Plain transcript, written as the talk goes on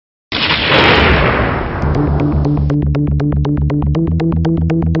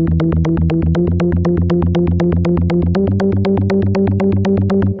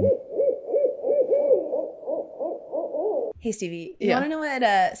Hey, Stevie, you want to know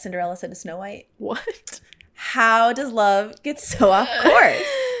what Cinderella said to Snow White? What? How does love get so off course?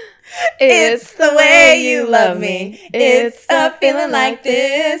 It's the way you love me. It's a feeling like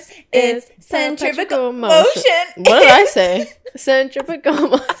this. It's centrifugal motion. What did I say? Centrifugal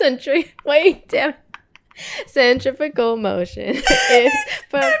motion. Wait, damn. Centrifugal motion. It's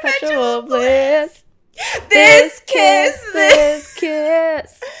perpetual bliss. This kiss.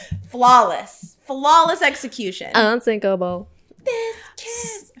 Flawless execution. Unsinkable. This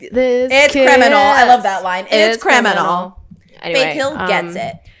kiss. It's criminal. I love that line. It's criminal. Anyway, Faith Hill gets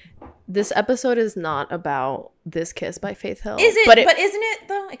it. This episode is not about This Kiss by Faith Hill. Is it? But isn't it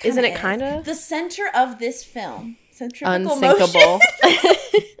though? Isn't it kind of? The center of this film, centrifugal Unsinkable.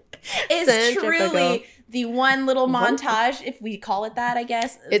 motion, is truly the one little montage, if we call it that, I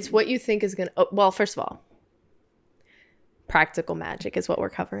guess. It's what you think is going to... well, first of all, practical magic is what we're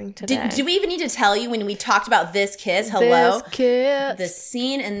covering today. Do we even need to tell you when we talked about This Kiss? Hello? This Kiss. The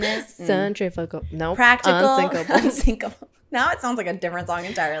scene in this... Centrifugal. No. Practical. Unsinkable. Now it sounds like a different song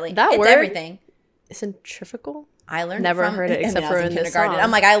entirely. That it's word, everything. Centrifugal? I learned Never it from... heard it except for in this song.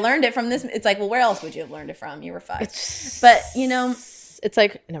 I'm like, I learned it from this... It's like, well, where else would you have learned it from? You were 5. But, you know... It's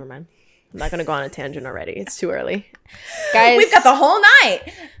like... Never mind. I'm not going to go on a tangent already. It's too early. Guys... We've got the whole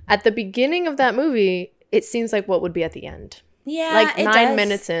night! At the beginning of that movie, it seems like what would be at the end. Yeah, like it 9 does.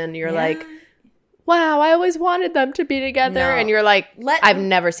 minutes in, you're like, wow, I always wanted them to be together. No. And you're like, I've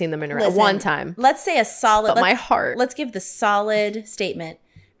never seen them interact. One time. Let's say a solid... But my heart. Let's give the solid statement.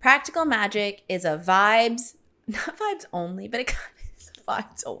 Practical Magic is a vibes... Not vibes only, but it kind of is a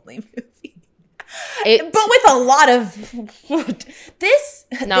vibes only movie. But with a lot of... This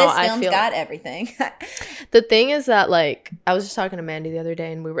film's got everything. The thing is that, like, I was just talking to Mandy the other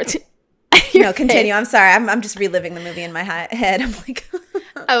day and we were... No, continue. I'm sorry. I'm just reliving the movie in my head. I'm like...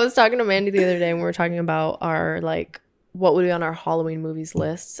 I was talking to Mandy the other day and we were talking about our, like, what would be on our Halloween movies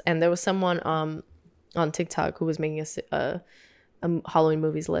lists. And there was someone on TikTok who was making a Halloween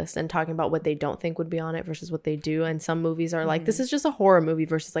movies list and talking about what they don't think would be on it versus what they do. And some movies are like, this is just a horror movie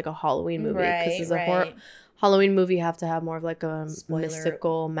versus like a Halloween movie. Because it's a horror Halloween movie, you have to have more of like a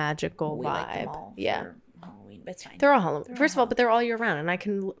mystical, magical vibe. Like them all Halloween, but it's fine. They're all Halloween. First of all, but they're all year round, and I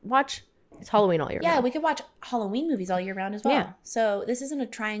can watch. It's Halloween all year round. Yeah, we could watch Halloween movies all year round as well. Yeah. So this isn't a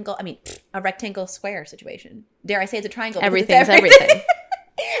triangle. I mean, a rectangle square situation. Dare I say it's a triangle? Everything's everything.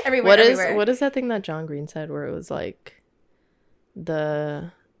 Everywhere. What is that thing that John Green said where it was like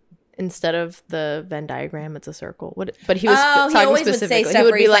instead of the Venn diagram, it's a circle. But he was talking he always specifically. Would say stuff he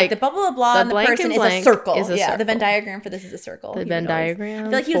would where be he's like the blah blah blah, and the person is a circle. The Venn diagram for this is a circle. The Venn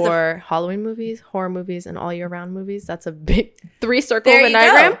diagram for Halloween movies, horror movies, and all year round movies. That's a big 3-circle Venn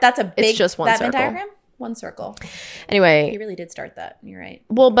diagram. That's a big. It's just one circle. Venn diagram. One circle. Anyway, he really did start that. You're right.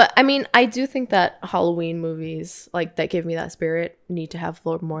 Well, but I mean, I do think that Halloween movies, like that give me that spirit, need to have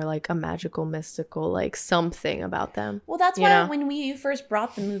more like a magical, mystical, like something about them. Well, that's why when you first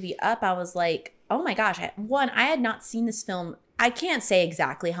brought the movie up, I was like, oh my gosh. I had not seen this film. I can't say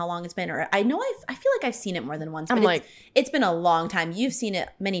exactly how long it's been, or I know I feel like I've seen it more than once. But it's been a long time. You've seen it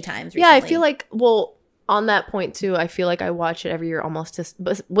many times recently. Yeah, I feel like on that point too, I feel like I watch it every year almost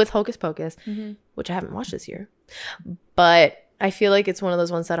with Hocus Pocus, which I haven't watched this year. But I feel like it's one of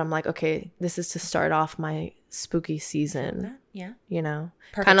those ones that I'm like, okay, this is to start off my spooky season. Yeah. You know?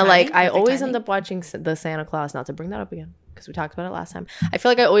 Kind of like I always end up watching the Santa Claus, not to bring that up again, because we talked about it last time. I feel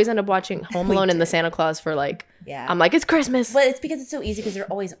like I always end up watching Home Alone and the Santa Claus for like, I'm like, it's Christmas. But it's because it's so easy because they're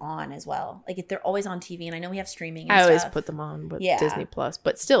always on as well. Like they're always on TV, and I know we have streaming and I always stuff. put them on with Disney Plus,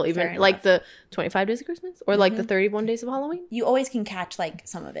 but still, even like the 25 Days of Christmas or like the 31 Days of Halloween. You always can catch like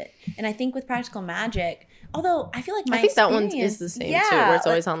some of it. And I think with Practical Magic, although I feel like that one is the same too, where it's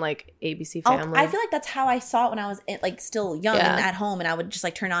always on like ABC Family. I feel like that's how I saw it when I was like still young and at home, and I would just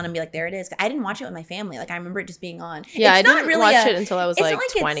like turn on and be like, there it is. I didn't watch it with my family. Like I remember it just being on. Yeah, I didn't watch it until I was like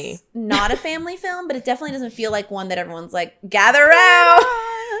 20. It's not a family film, but it definitely doesn't feel like one that everyone's like, gather around.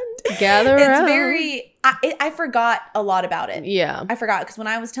 It's very... I forgot a lot about it. Yeah. I forgot because when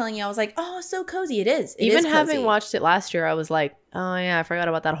I was telling you, I was like, oh, so cozy. It is. Even having watched it last year, I was like, oh yeah, I forgot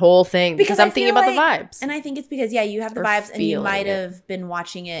about that whole thing because I'm thinking about the vibes. And I think it's because, you have the vibes and you might have been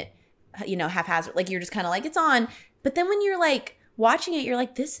watching it, haphazard. Like you're just kind of like, it's on. But then when you're like watching it, you're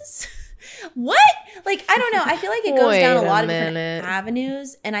like, this is... what? Like, I don't know. I feel like it goes down a lot of different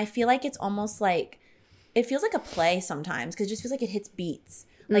avenues. And I feel like it's almost like... It feels like a play sometimes because it just feels like it hits beats.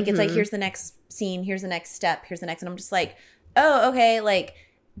 Like it's like, here's the next scene, here's the next step, here's the next, and I'm just like, oh, okay, like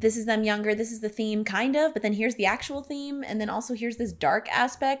this is them younger, this is the theme kind of, but then here's the actual theme, and then also here's this dark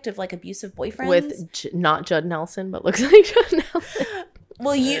aspect of like abusive boyfriends. With not Judd Nelson, but looks like Judd Nelson.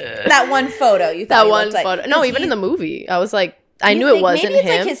 Well, that one photo. You thought that one photo. Like, no, even in the movie, I was like, I knew it wasn't him. Maybe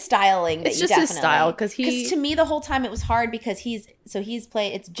it's like his styling. It's just his style because to me the whole time it was hard because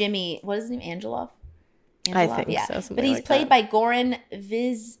it's Jimmy. What is his name? Angelov. I think so. But he's played by Goran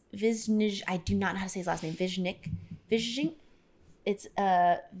Viznij. I do not know how to say his last name. Viznik. It's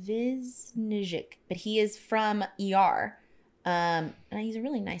Viznijic, but he is from ER. And he's a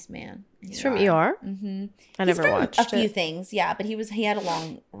really nice man. He's from ER? Mm-hmm. I never watched it. A few things, yeah, but he had a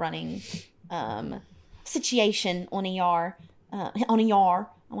long running situation on ER.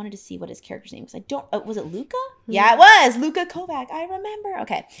 I wanted to see what his character's name was. I don't. Was it Luca? Mm-hmm. Yeah, it was Luca Kovac. I remember.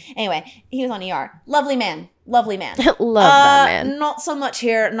 Okay. Anyway, he was on ER. Lovely man. Love that man. Not so much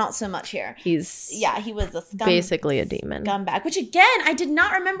here. He was a basically a demon. Scumbag. Which again, I did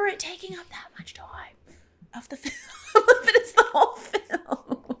not remember it taking up that much time of the film. But it's the whole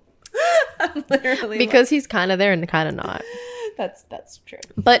film. I'm literally because he's kind of there and kind of not. That's true.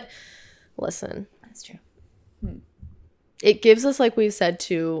 But listen, that's true. It gives us, like we've said,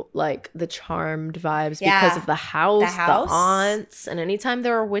 too, like the charmed vibes because of the house, the aunts, and anytime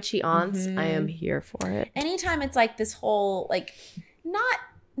there are witchy aunts, I am here for it. Anytime it's like this whole like not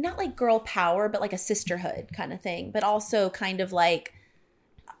like girl power, but like a sisterhood kind of thing, but also kind of like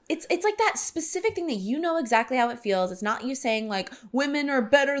it's like that specific thing that you know exactly how it feels. It's not you saying like women are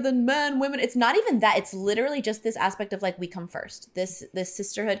better than men. It's not even that. It's literally just this aspect of like we come first. This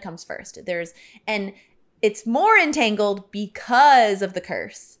sisterhood comes first. It's more entangled because of the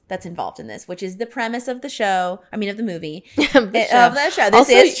curse that's involved in this, which is the premise of the show. I mean, of the movie. of the show. This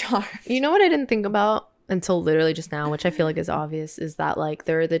also, is Charmed. You know what I didn't think about until literally just now, which I feel like is obvious, is that like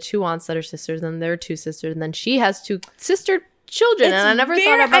there are the two aunts that are sisters, and there are two sisters, and then she has two sister children. And I never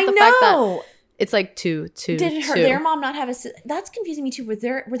thought about the fact that it's like two. Did their mom not have a sister? That's confusing me too. Were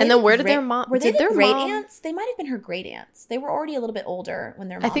they and then where did their mom? Were they their great aunts? They might have been her great aunts. They were already a little bit older when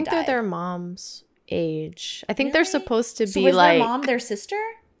their mom died. I think they're their mom's age. I think they're supposed to be was like their mom their sister?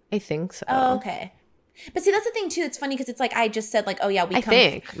 I think so. Oh, okay. But see, that's the thing too. It's funny because it's like I just said, like, oh yeah, we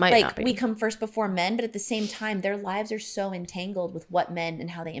come first before men, but at the same time, their lives are so entangled with what men and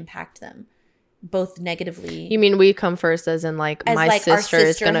how they impact them, both negatively. You mean we come first, as in like my sister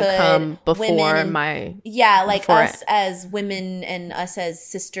is gonna come before my like us as women and us as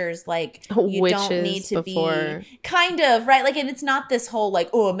sisters, like you don't need to be kind of right, like, and it's not this whole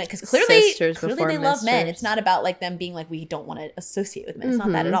like because clearly they love men. It's not about like them being like we don't want to associate with men. It's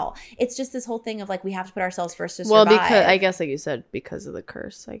not that at all. It's just this whole thing of like we have to put ourselves first to survive. Well, because I guess like you said, because of the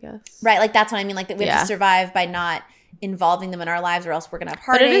curse, I guess. Right, like that's what I mean. Like that we have to survive by not involving them in our lives, or else we're gonna have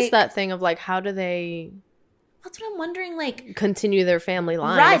heartache. But it is that thing of like, how do they? That's what I'm wondering. Like, continue their family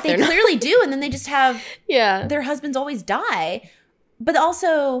line, right? They clearly do, and then they just have their husbands always die. But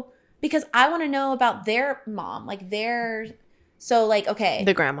also because I want to know about their mom, like the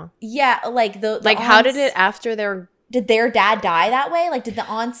grandma, like the like aunts, how did it after their did their dad die that way? Like, did the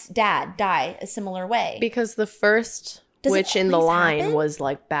aunt's dad die a similar way? Because the first witch in the line was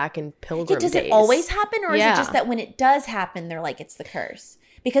like back in Pilgrim days. Does it always happen, or is it just that when it does happen, they're like it's the curse?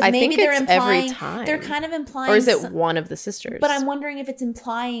 Because maybe they're implying every time. They're kind of implying, or is it one of the sisters? But I'm wondering if it's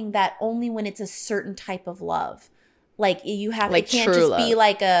implying that only when it's a certain type of love. Like you have, like, it can't just be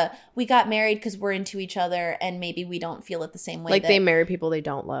like we got married because we're into each other and maybe we don't feel it the same way. Like they marry people they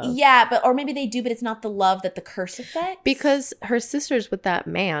don't love. Yeah, or maybe they do, but it's not the love that the curse affects. Because her sister's with that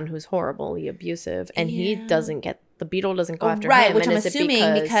man who's horribly abusive, and he doesn't get, the beetle doesn't go after him. Right, which I'm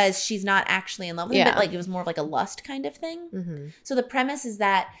assuming because she's not actually in love with him, but like it was more of like a lust kind of thing. Mm-hmm. So the premise is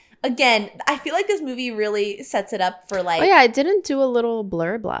that, again, I feel like this movie really sets it up for like... Oh yeah, I didn't do a little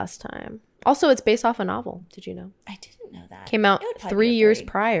blurb last time. Also, it's based off a novel. Did you know? I didn't know that. Came out 3 years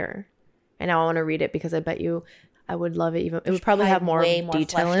prior. And now I want to read it because I bet you I would love it. It would probably have more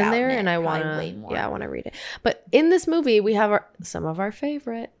detail in there. And I want to read it. But in this movie, we have some of our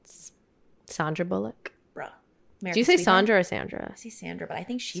favorites. Sandra Bullock. Bro. Do you say Sandra or Sandra? I say Sandra, but I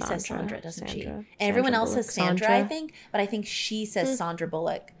think she says Sandra, doesn't she? And everyone else says Sandra, I think. But I think she says Sandra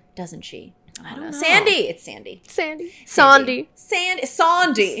Bullock, doesn't she? I don't know. Sandy. It's Sandy. Sandy.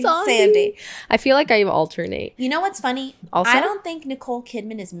 I feel like I alternate. You know what's funny? Also, I don't think Nicole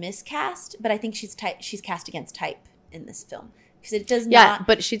Kidman is miscast, but I think she's cast against type in this film. Because it does not... Yeah,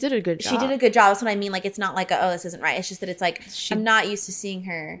 but she did a good job. She did a good job. That's what I mean. Like, it's not like, this isn't right. It's just that it's like, I'm not used to seeing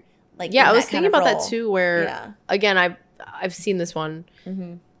her, like, I was thinking about that too, where, again, I've seen this one,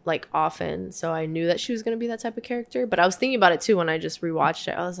 like, often, so I knew that she was going to be that type of character. But I was thinking about it too when I just rewatched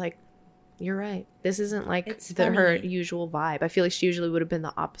it. I was like, you're right. This isn't like her usual vibe. I feel like she usually would have been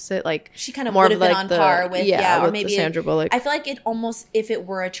the opposite. Like, she kind of would have been on par with, or maybe Sandra Bullock. I feel like it almost, if it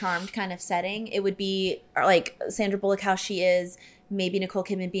were a Charmed kind of setting, it would be like Sandra Bullock, how she is, maybe Nicole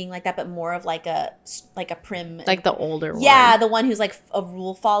Kidman being like that, but more of like a prim, like the older one. Yeah, the one who's like a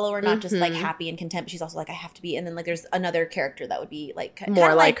rule follower, not just like happy and content. But she's also like, I have to be. And then like there's another character that would be like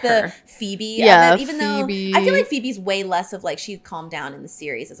more like her. The Phoebe. Yeah, even Phoebe. though I feel like Phoebe's way less of like she calmed down in the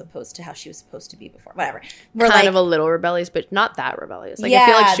series as opposed to how she was supposed to be before. Whatever. We're kind of a little rebellious, but not that rebellious. Like I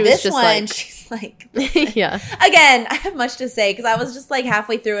feel like she was just like she's like yeah. Again, I have much to say because I was just like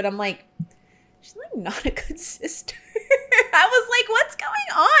halfway through it. I'm like, she's like not a good sister. I was like, what's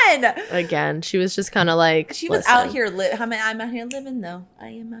going on? Again, she was just kind of like she was out here. I'm out here living though. I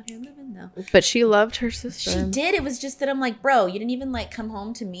am out here living though. But she loved her sister. She did. It was just that I'm like, bro, you didn't even like come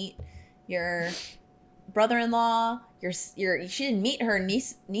home to meet your brother-in-law. She didn't meet her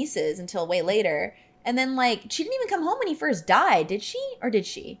nieces until way later. And then like she didn't even come home when he first died. Did she? Or did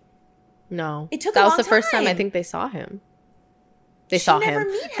she? No. It took that a was long the first time. I think they saw him. They She saw never him.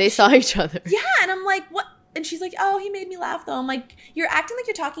 meet him. They saw each other. Yeah, and I'm like, what? And she's like, oh, he made me laugh though. I'm like, you're acting like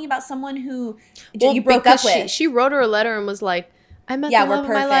you're talking about someone who you broke up with. She wrote her a letter and was like, I met the love of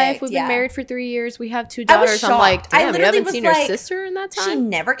my life. We've been married for 3 years. We have 2 daughters. I was shocked. I'm like, damn, you haven't seen like, your sister in that time? She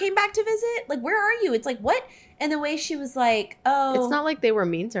never came back to visit? Like, where are you? It's like, what? And the way she was like, oh. It's not like they were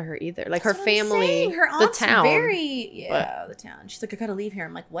mean to her either. Like her That's what family, I'm saying. Her aunt's the town. the town. She's like, I gotta leave here.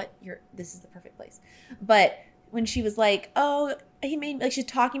 I'm like, what? This is the perfect place. But when she was like, oh, he made, like she's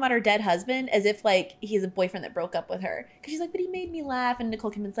talking about her dead husband as if like he's a boyfriend that broke up with her. Because she's like, but he made me laugh. And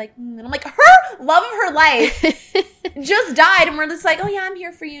Nicole Kidman's like, and I'm like, her love of her life just died. And we're just like, oh yeah, I'm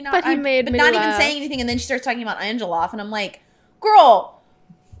here for you. But he made me not laugh. even saying anything. And then she starts talking about Angeloff. And I'm like, girl,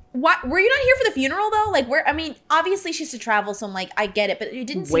 what? Were you not here for the funeral though? Like where? I mean, obviously she has to travel. So I'm like, I get it. But it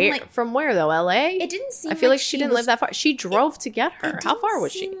didn't seem like. From where though? LA? It didn't seem I feel like she didn't live that far. She drove to get her. How far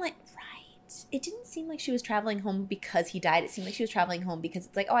was she? It didn't seem like she was traveling home because he died. It seemed like she was traveling home because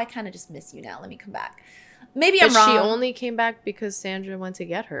it's like, oh, I kind of just miss you now. Let me come back. Maybe I'm wrong. She only came back because Sandra went to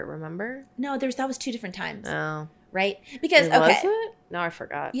get her, remember? No, that was 2 different times. Oh. Right? Because, Was okay. it? No, I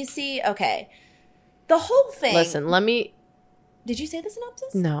forgot. You see, okay. The whole thing. Listen, Did you say the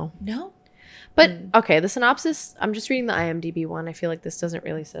synopsis? No. No? But, okay, the synopsis, I'm just reading the IMDb one. I feel like this doesn't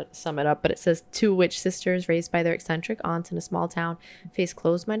really sum it up, but it says 2 witch sisters raised by their eccentric aunts in a small town face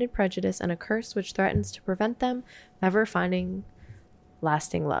closed-minded prejudice and a curse which threatens to prevent them ever finding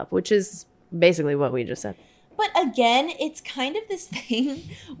lasting love, which is basically what we just said. But again, it's kind of this thing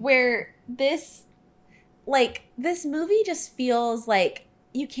where this movie just feels like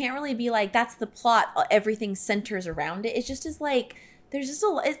you can't really be like, that's the plot, everything centers around it. It just is like, there's just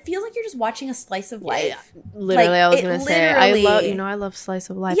it feels like you're just watching a slice of life. Yeah. Literally, like, I was going to say, I love slice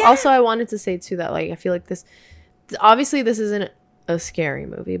of life. Yeah. Also, I wanted to say too that like, I feel like this, obviously this isn't a scary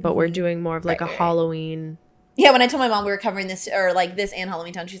movie, but we're doing more of like a Halloween. Yeah, when I told my mom we were covering this, or like this and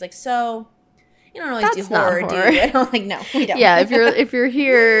Halloween Town, she's like, so you don't always do horror, do you? And I'm like, no, we don't. Yeah, if you're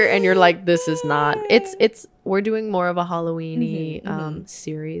here and you're like, this is not, it's we're doing more of a Halloween-y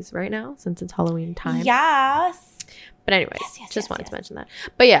series right now since it's Halloween time. Yes. But anyways, just wanted to mention that.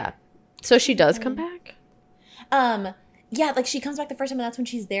 But yeah, so she does come back? Yeah, like she comes back the first time and that's when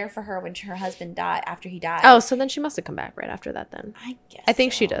she's there for her when her husband died, after he died. Oh, so then she must have come back right after that then. I guess I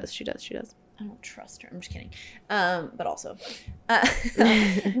think she does. She does. I don't trust her. I'm just kidding. But also.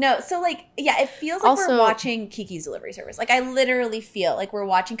 No, so like, yeah, it feels like also, we're watching Kiki's Delivery Service. Like I literally feel like we're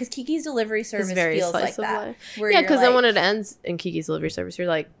watching, because Kiki's Delivery Service feels like that. Yeah, because then when it ends in Kiki's Delivery Service, you're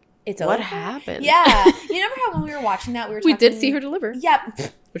like, it's what over? Happened? Yeah. You remember how when we were watching that, we did see her deliver. Yep.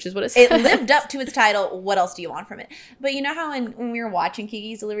 Which is what it said. It lived up to its title. What else do you want from it? But you know how when we were watching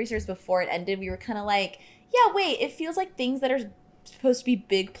Kiki's Delivery Service before it ended, we were kind of like, yeah, wait, it feels like things that are supposed to be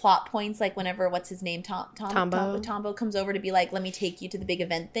big plot points, like whenever, what's his name? Tombo comes over to be like, let me take you to the big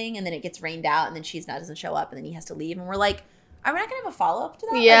event thing, and then it gets rained out, and then doesn't show up, and then he has to leave, and we're like, are we not going to have a follow-up to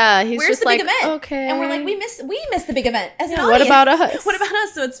that? Yeah, like, he's where's just the big like, event? Okay. And we're like, we missed the big event as an audience. What about us? What about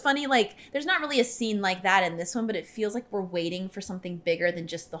us? So it's funny, like, there's not really a scene like that in this one, but it feels like we're waiting for something bigger than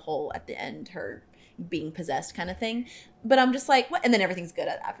just the whole, at the end, her being possessed kind of thing. But I'm just like, what? And then everything's good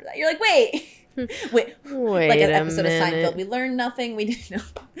after that. You're like, wait, like an episode of Seinfeld. We learned nothing. We didn't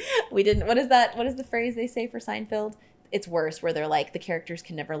know. We didn't. What is that? What is the phrase they say for Seinfeld? It's worse, where they're like, the characters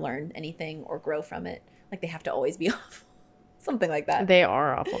can never learn anything or grow from it. Like they have to always be awful. Something like that. They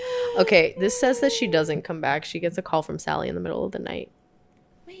are awful. Okay, this says that she doesn't come back. She gets a call from Sally in the middle of the night.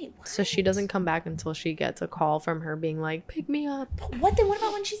 Wait, what? So she doesn't come back until she gets a call from her being like, pick me up. But what then? What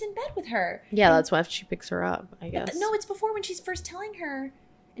about when she's in bed with her? Yeah, that's why she picks her up, I guess. No, it's before when she's first telling her.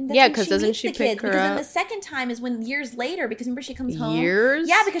 Yeah, because doesn't she pick her up? Because then the second time is when years later, because remember she comes home. Years?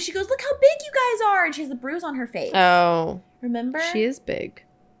 Yeah, because she goes, look how big you guys are. And she has the bruise on her face. Oh. Remember? She is big.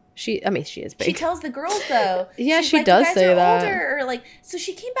 She is big. She tells the girls though. Yeah, she does say that. Older, or like, so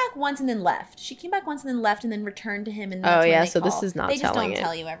she came back once and then left. And then returned to him. And oh yeah, so this is not they just telling don't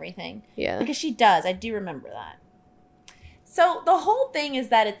tell you everything. Yeah, because she does. I do remember that. So the whole thing is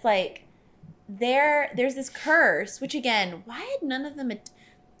that it's like there's this curse, which again, why had none of them?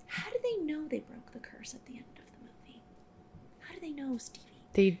 How did they know they broke the curse at the end of the movie? How do they know,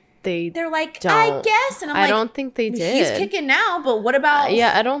 Stevie? They're like, don't. I guess, and I'm like, I don't think they did. He's kicking now, but what about?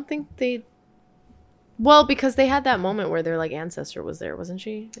 Yeah, I don't think they. Well, because they had that moment where their like ancestor was there, wasn't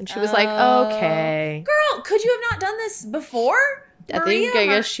she? And she was like, "Okay, girl, could you have not done this before?" I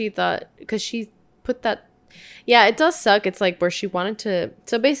guess she thought because she put that. Yeah, it does suck. It's like where she wanted to.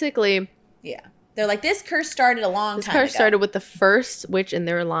 So basically, yeah, they're like, this curse started a long time ago. This curse started with the first witch in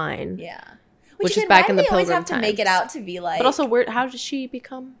their line. Yeah, which is back in the Pilgrim times. Why do they always have to make it out to be like? But also, how did she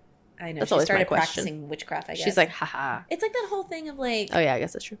become? I know. She started practicing witchcraft, I guess. She's like, haha. It's like that whole thing of like... Oh, yeah, I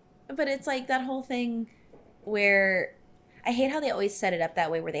guess that's true. But it's like that whole thing where... I hate how they always set it up that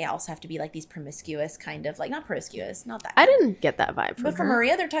way where they also have to be like these promiscuous kind of... Like, not promiscuous, not that. I didn't get that vibe from her. But for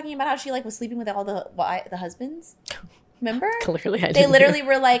Maria, they're talking about how she like was sleeping with all the husbands. Remember? Clearly, I didn't. They literally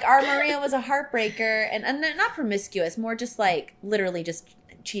were like, our Maria was a heartbreaker. And not promiscuous, more just like literally just...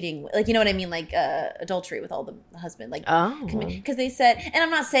 cheating, like, you know what I mean, like adultery with all the husband, like, because they said, and I'm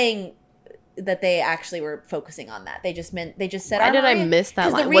not saying that they actually were focusing on that. They just said, why did I miss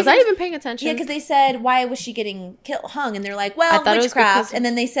that line? Was I even paying attention? Yeah, because they said, why was she getting hung? And they're like, well, witchcraft. And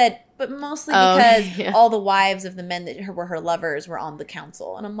then they said, but mostly because all the wives of the men that were her lovers were on the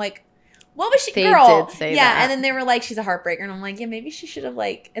council. And I'm like, what was she? They girl did say yeah that. And then they were like, she's a heartbreaker. And I'm like, yeah, maybe she should have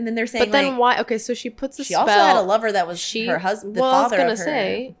like, and then they're saying, but then like, why? Okay, so she puts a spell. She also had a lover that was her husband, the father of her. I was gonna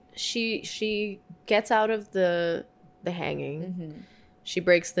say, she gets out of the hanging. Mm-hmm. She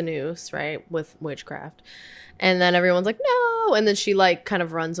breaks the noose, right, with witchcraft. And then everyone's like, no. And then she like kind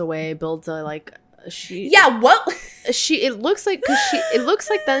of runs away, builds a like what? It looks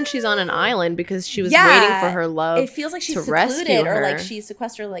like then she's on an island because she was waiting for her love. It feels like she's secluded or like she's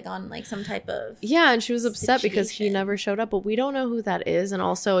sequestered like on like some type of and she was upset because he never showed up, but we don't know who that is. And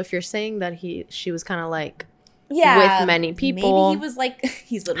also if you're saying that she was kind of like with many people, maybe he was like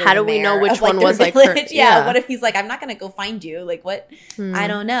he's literally how do we know which one was like her? Yeah, what if he's like, I'm not gonna go find you, like what? I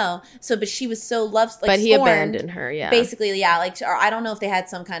don't know. So but she was so but he abandoned her, basically, like, or I don't know if they had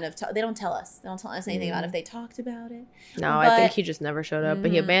some kind of they don't tell us anything about if they talked about it. No, I think he just never showed up,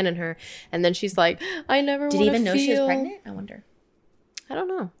 but he abandoned her. And then she's like, I never did he even know she was pregnant? I wonder. I don't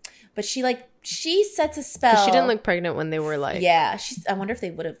know. But she sets a spell. She didn't look pregnant when they were like... Yeah. I wonder if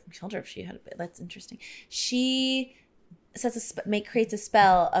they would have told her if she had a bit. That's interesting. She creates a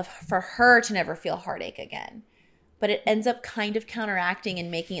spell for her to never feel heartache again. But it ends up kind of counteracting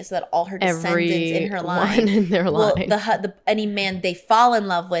and making it so that all her descendants in her line... in their line. Any man they fall in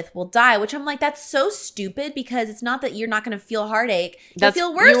love with will die. Which I'm like, that's so stupid because it's not that you're not going to feel heartache. You'll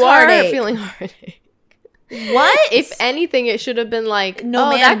feel worse heartache. You are feeling heartache. What? If anything, it should have been like,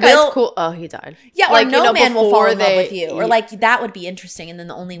 that guy's cool. Oh, he died. Yeah, like, or no man will fall in love with you. Or like, that would be interesting. And then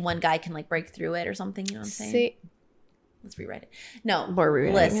the only one guy can like break through it or something. You know what I'm saying? Let's rewrite it. No.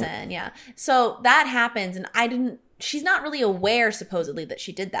 Listen, yeah. So that happens. And she's not really aware, supposedly, that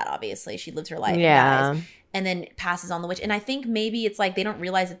she did that, obviously. She lives her life and dies. And then passes on the witch. And I think maybe it's like they don't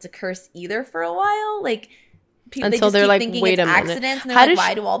realize it's a curse either for a while. Like... Until they're like, wait a minute. Accidents, and they're like,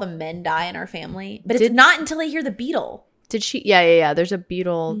 why do all the men die in our family? But it's not until they hear the beetle. Did she? Yeah. There's a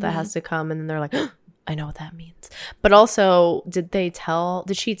beetle that has to come, and then they're like, oh, I know what that means. But also, did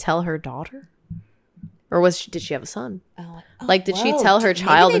she tell her daughter? Or did she have a son? Did she tell her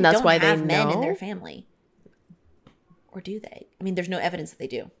child, and that's why they know? Men in their family. Or do they? I mean, there's no evidence that they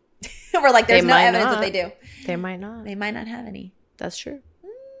do. We're like, there's no evidence that they do. They might not. They might not have any. That's true.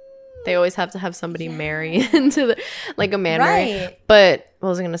 They always have to have somebody marry into a man marry. But what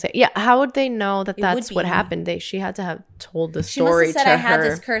was I going to say? Yeah, how would they know that that's what happened? She had to have told the story to her. She must have said, I had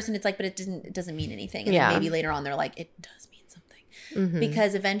this curse, and it's like, but it doesn't mean anything. And then maybe later on they're like, it does mean something. Mm-hmm.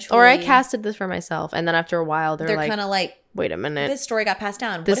 Because eventually... Or I casted this for myself, and then after a while they're like... kind of like... Wait a minute. This story got passed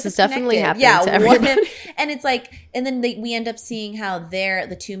down. This is definitely happening to everybody. And it's like... And then we end up seeing how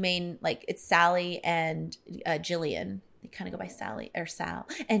the two main... Like, it's Sally and Jillian. They kind of go by Sally or Sal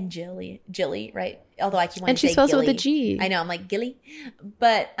and Jilly, right? Although I keep wanting to say Gilly. And she spells it with a G. I know, I'm like Gilly.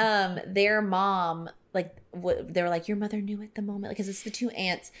 But their mom, like, they were like, your mother knew at the moment, because it's the two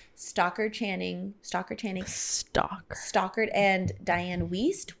aunts, Stockard Channing, Stockard, and Diane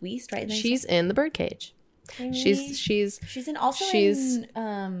Wiest, right? She's in The Birdcage. She's in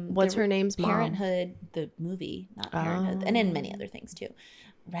what's her name's Parenthood, mom? The movie, not Parenthood, and in many other things too,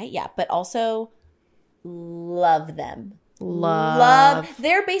 right? Yeah, but also. Love them. Love.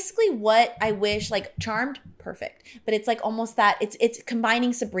 They're basically what I wish, like Charmed, perfect, but it's like almost that it's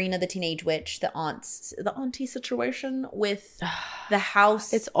combining Sabrina the Teenage Witch, the auntie situation with the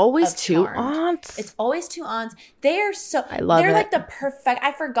house. It's always two aunts. It's always two aunts. They're they're like the perfect.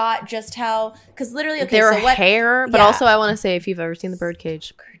 I forgot just how, because literally their hair, but also I want to say, if you've ever seen The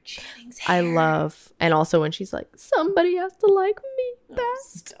Birdcage, Channing's hair. I love, and also when she's like, somebody has to like me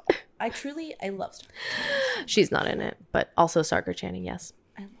best. I love Starker. She's not in it, but also Starker Channing, yes.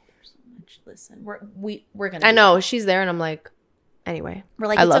 I love her so much. Listen, we're gonna. I know she's there, and I'm like, anyway, we're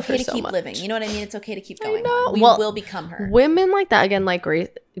like, it's okay to keep living. You know what I mean? It's okay to keep going on. We will become her. Women like that, again, like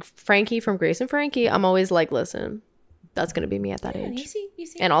Frankie from Grace and Frankie. I'm always like, listen, that's gonna be me at that age. You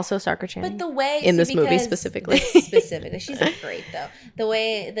see, and also Starker Channing. But the way in this movie specifically, she's great though. The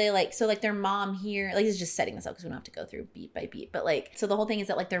way they like, so like their mom here, like this is just setting this up because we don't have to go through beat by beat. But like, so the whole thing is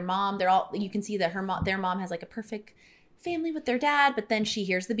that like their mom, they're all, you can see that their mom has like a perfect family with their dad, but then she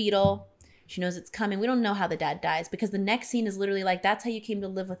hears the beetle. She knows it's coming. We don't know how the dad dies because the next scene is literally like, that's how you came to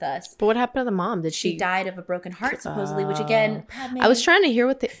live with us. But what happened to the mom? Did she died of a broken heart supposedly? Which again, I was trying to hear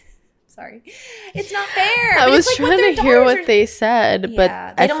what they. Sorry, it's not fair. I was trying to hear what they said, but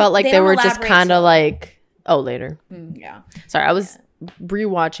I felt like they were just kind of like, later. Yeah. Sorry, I was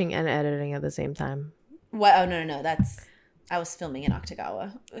rewatching and editing at the same time. What? Oh no, I was filming an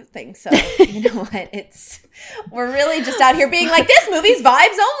Octagawa thing, so you know what? We're really just out here being like, this movie's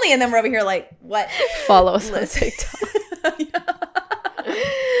vibes only, and then we're over here like, what? Follow us on TikTok.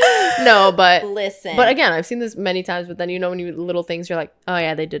 No, but listen. But again, I've seen this many times. But then when you little things, you're like, oh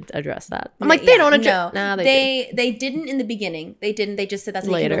yeah, they did address that. I'm like, they don't address. No, they didn't in the beginning. They didn't. They just said that's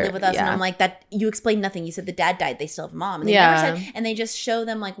how you came to live with us. And I'm like, that you explained nothing. You said the dad died. They still have a mom. And they never said. And they just show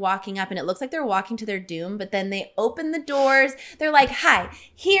them like walking up, and it looks like they're walking to their doom. But then they open the doors. They're like, hi,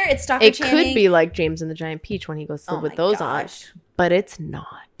 here it's Dr. Channing. It could be like James and the Giant Peach when he goes to live with those aunts, but it's not.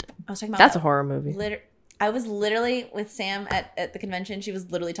 I was talking about that's a horror movie. I was literally with Sam at the convention. She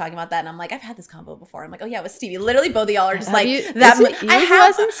was literally talking about that, and I'm like, I've had this combo before. I'm like, oh yeah, with Stevie. Literally, both of y'all are just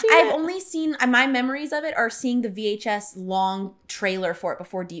I've only seen my memories of it are seeing the VHS long trailer for it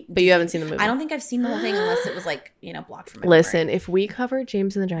before But you haven't seen the movie. I don't think I've seen the whole thing unless it was like blocked from my Listen, memory. If we cover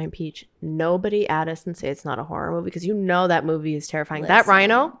James and the Giant Peach, nobody at us and say it's not a horror movie because that movie is terrifying. That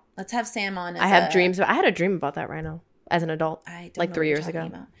rhino. Let's have Sam on. I have dreams. I had a dream about that rhino as an adult, like 3 years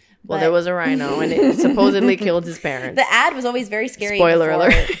ago. Well, there was a rhino, and it supposedly killed his parents. The ad was always very scary. Spoiler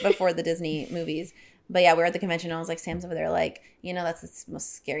alert. Before the Disney movies. But yeah, we were at the convention, and I was like, Sam's over there, like, that's the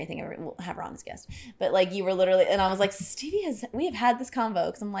most scary thing ever. We'll have her on as guest. But like, you were literally, and I was like, we have had this convo,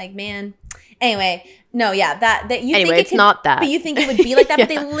 because I'm like, man. Anyway, no, yeah, that you think it's not that. But you think it would be like that, but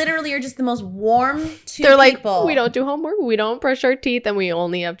they literally are just the most warm two They're people. Like, we don't do homework, we don't brush our teeth, and we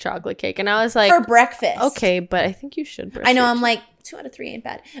only have chocolate cake. And I was like, for breakfast. Okay, but I think you should brush I know, your I'm teeth. like, 2 out of 3 ain't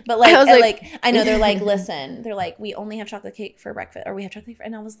bad. But like, I know they're like, listen, they're like, we only have chocolate cake for breakfast, or we have chocolate cake for,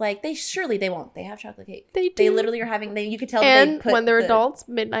 and I was like, they won't. They have chocolate cake. They do. They literally are having, you could tell and that they put when they're adults,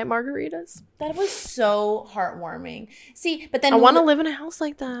 midnight margaritas. That was so heartwarming. See, but then I want to live in a house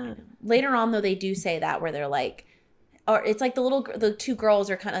like that. Later on, though, they do say that where they're like, or it's like the 2 girls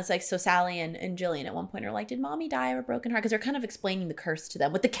are kind of like, so Sally and Jillian at one point are like, did mommy die of a broken heart? Because they're kind of explaining the curse to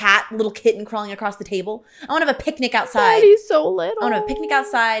them with the little kitten crawling across the table. I want to have a picnic outside. Daddy's so little. I want to have a picnic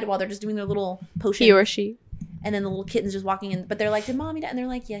outside while they're just doing their little potion. He or she. And then the little kitten's just walking in, but they're like, did mommy die? And they're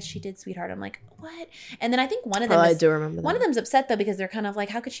like, yes, she did, sweetheart. I'm like, what? And then I think one of them I do remember that. One of them's upset though, because they're kind of like,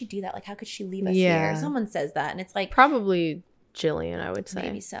 how could she do that? Like, how could she leave us here? Someone says that, and it's like, probably Jillian, I would say.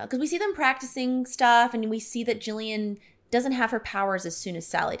 Maybe so. Because we see them practicing stuff, and we see that Jillian doesn't have her powers as soon as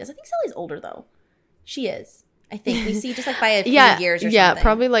Sally does. I think Sally's older though. She is. I think we see just like by a few years or something. Yeah,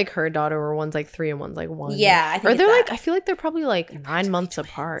 probably like her daughter, where one's like 3 and one's like 1. Yeah, I think. Or they're like, I feel like they're probably like 9 months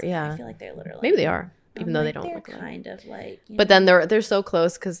apart. Yeah, I feel like they're literally. Maybe they are, even though they don't. They're look kind of like. But then they're so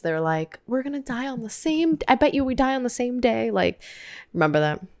close because they're like, we're gonna die on the same. I bet you we die on the same day. Like, remember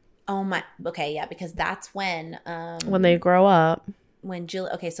that? Oh my. Okay, yeah, because that's when they grow up. When Jill,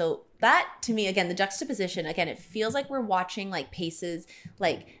 okay, so that to me, again, the juxtaposition, again, it feels like we're watching like paces,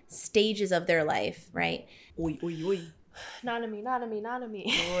 like stages of their life, right? Oi, oi, oi. Not me.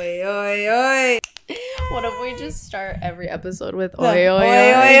 Oi, oi, oi. What if we just start every episode with oi, oi, oi,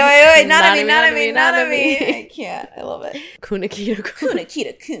 oi, oi. Not me. I can't. I love it. Kunakita kun.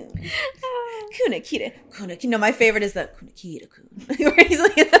 Kunakita kun. Kunakita. No, my favorite is the Kunakita kun. Where he's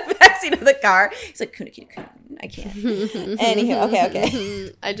like in the backseat of the car. He's like, Kunakita kun. I can't. Anywho,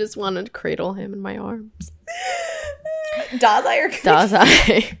 okay. I just want to cradle him in my arms. Dazai or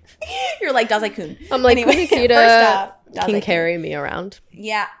Dazai. You're like Dazai kun. I'm like, anyway, Kunakita can carry me around.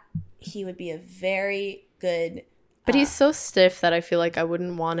 Yeah. He would be a very good But he's so stiff that I feel like I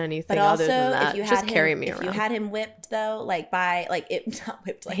wouldn't want anything other than that. Just carry me around. If you had him whipped though, like by like it not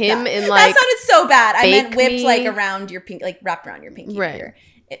whipped like him that. in like that sounded so bad. I meant whipped like around your pink, like wrapped around your pinky finger.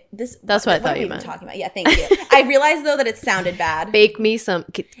 That's what I thought you meant. Talking about. Yeah, thank you. I realized though that it sounded bad. Bake me some.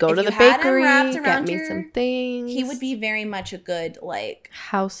 Go to the bakery. Get me some things. He would be very much a good like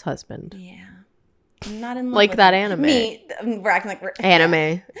house husband. Yeah. I'm not in love like with that him. anime. We're acting like we're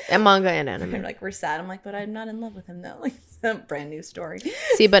anime and manga and anime. We're like we're sad. I'm like, but I'm not in love with him though. Like it's a brand new story.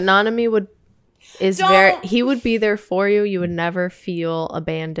 See, but Nanami he would be there for you. You would never feel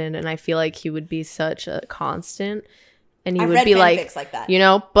abandoned, and I feel like he would be such a constant. And he would be like that. You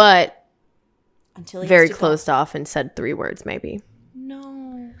know, but until very closed off and said 3 words maybe. No.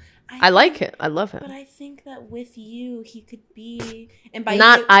 I like it. I love him. But I think that with you, he could be, and by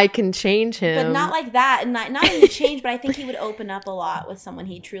not you, I can change him, but not like that, and not only change, but I think he would open up a lot with someone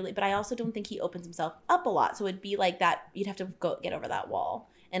he truly. But I also don't think he opens himself up a lot, so it'd be like that. You'd have to go get over that wall,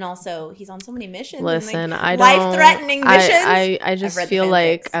 and also he's on so many missions. Listen, and like, I don't life-threatening missions. I just feel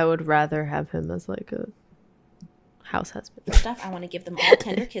like I would rather have him as like a house husband. Stuff. I want to give them all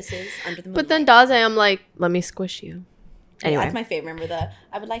tender kisses under the moonlight. But then Daze, I'm like, let me squish you. Anyway, that's my favorite. Remember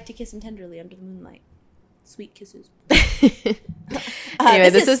I would like to kiss him tenderly under the moonlight. Sweet kisses.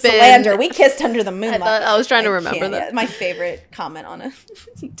 Anyway, this is slander. We kissed under the moonlight. I was trying to remember that. Yeah, my favorite comment on a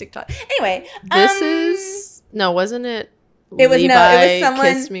TikTok. Anyway, wasn't it? It was Levi it was someone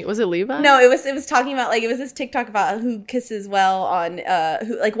kissed me. Was it Levi? No, it was talking about like it was this TikTok about who kisses well on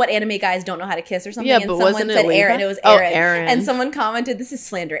who like what anime guys don't know how to kiss or something. Yeah, and but someone wasn't said it Aaron. It was Aaron. Aaron. Oh, Aaron. And someone commented, "This is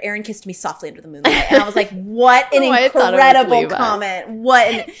slander. Aaron kissed me softly under the moonlight." And I was like, "What an incredible comment!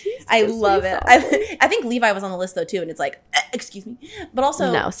 What I love it." I think Levi was on the list though too, and it's like, excuse me, but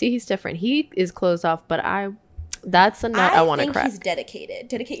also no. See, he's different. He is closed off, but that's a nut I want to crack. He's dedicated.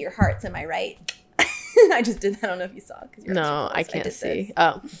 Dedicate your hearts. Am I right? I just did that. I don't know if you saw. No, I can't see.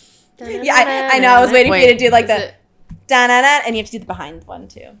 Oh. Yeah, I know. I was waiting for you to do like the da-na-na, and you have to do the behind one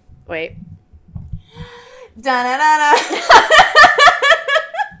too. Wait. Da-na-na-na.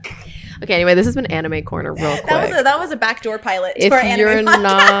 Okay, anyway, this has been Anime Corner real quick. That was a backdoor pilot if to our you're anime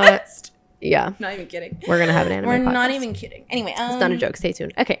podcast. Yeah. Not even kidding. We're going to have an anime podcast. We're not even kidding. Anyway. It's not a joke. Stay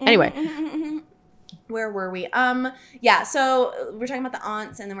tuned. Okay, anyway. Where were we? Yeah, so we're talking about the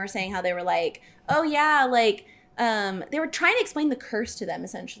aunts, and then we're saying how they were like, oh yeah, like, they were trying to explain the curse to them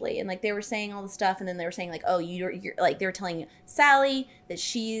essentially, and like they were saying all the stuff, and then they were saying like, oh, you're like they were telling Sally that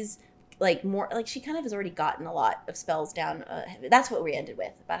she's like more like she kind of has already gotten a lot of spells down. That's what we ended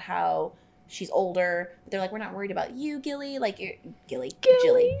with about how she's older. But they're like, we're not worried about you, Gilly. Like you're Gilly.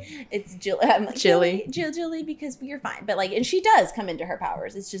 It's Jill. I'm like, Jilly, because you're fine. But like, and she does come into her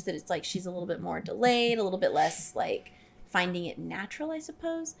powers. It's just that it's like she's a little bit more delayed, a little bit less like finding it natural, I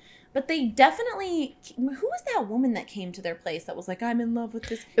suppose. But they definitely. Who was that woman that came to their place that was like, I'm in love with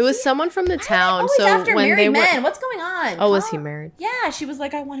this? It was someone from the town. So after when married men, what's going on? Oh, was he married? Yeah, she was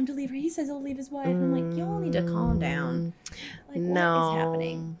like, I want him to leave her. He says he'll leave his wife. I'm like, y'all need to calm down. Like, no. what is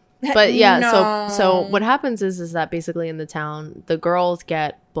happening? But yeah, so what happens is that basically in the town, the girls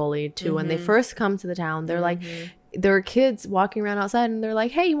get bullied too. When they first come to the town, they're like, there are kids walking around outside, and they're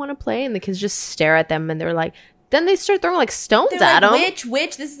like, hey, you want to play? And the kids just stare at them, and they're like, then they start throwing like stones at them.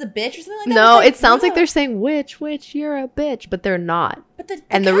 Witch, this is a bitch or something like that. No, it sounds like they're saying witch, you're a bitch, but they're not. But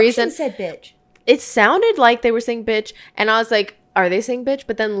the reason said bitch. It sounded like they were saying bitch, and I was like, are they saying bitch?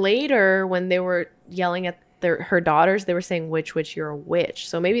 But then later, when they were yelling at her daughters, they were saying witch, you're a witch.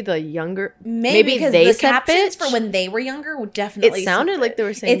 So maybe the younger, maybe they the said captions bitch for when they were younger would definitely. It sounded like they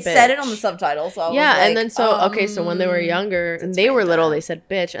were saying. It said it on the subtitles. So yeah, like, and then so when they were younger and they were little, they said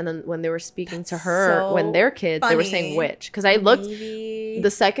bitch, and then when they were speaking to her so when they're kids, they were saying witch. Because I looked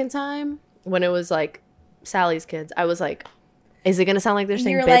the second time when it was like Sally's kids, I was like, is it gonna sound like they're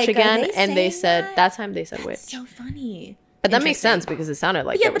saying bitch like, again? And they said that time they said witch. So funny. But that makes sense because it sounded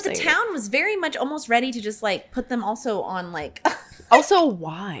like but the town was very much almost ready to just like put them also on like. Also,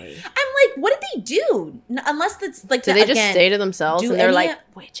 why? I'm like, what did they do? Unless that's like. Do they just stay to themselves and they're like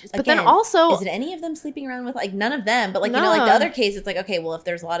witches? But then also, is it any of them sleeping around with like none of them? But like you know, like the other case, it's like okay, well, if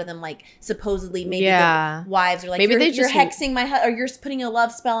there's a lot of them like supposedly maybe the wives are like maybe you're hexing my husband or you're putting a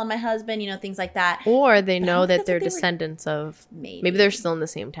love spell on my husband, you know, things like that. Or they know that they're descendants of maybe they're still in the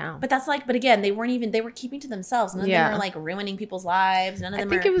same town. But that's like, but again, they were keeping to themselves. None of them are like ruining people's lives. None of them.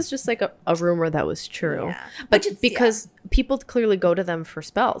 I think it was just like a rumor that was true. Yeah. But because people clearly go to them for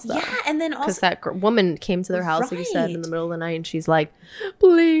spells, though. Yeah, and then also because that woman came to their house, like you said, in the middle of the night, and she's like,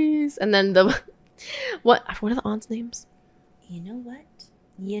 "Please." And then what are the aunts' names? You know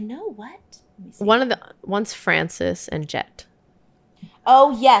what? One's Frances and Jet.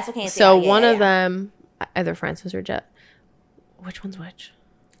 Oh yes, okay. So one of them, either Frances or Jet. Which one's which?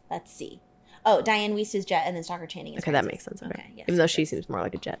 Let's see. Oh, Diane Wiest is Jet, and then Stockard Channing is Okay, Frances. that makes sense. Okay. Yes, even though she seems more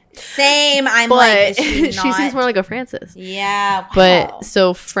like a Jet. Same. I'm but like, is she seems more like a Frances. Yeah. Wow. But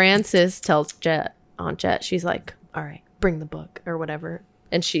so Frances tells Aunt Jet, she's like, all right, bring the book or whatever.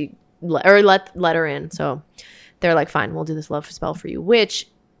 And she let her in. So they're like, fine, we'll do this love spell for you. Which,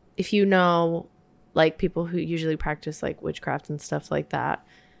 if you know, like people who usually practice like witchcraft and stuff like that,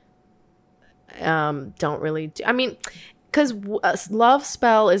 don't really do. I mean, because a love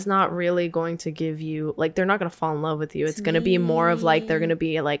spell is not really going to give you, like, they're not going to fall in love with you. It's going to be more of like they're going to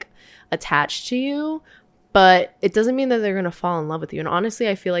be like attached to you, but it doesn't mean that they're going to fall in love with you. And honestly,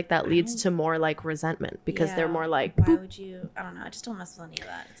 I feel like that leads to more like resentment because they're more like, why would you? I don't know. I just don't mess with any of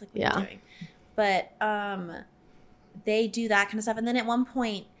that. It's like, what are you doing? But they do that kind of stuff. And then at one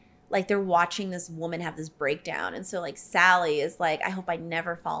point, like, they're watching this woman have this breakdown. And so, like, Sally is like, I hope I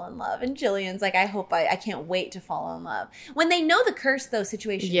never fall in love. And Jillian's like, I can't wait to fall in love. When they know the curse, though,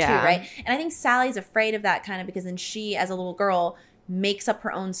 situation, too, right? And I think Sally's afraid of that kind of because then she, as a little girl, makes up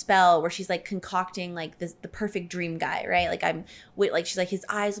her own spell where she's, like, concocting, like, the perfect dream guy, right? Like, she's like, his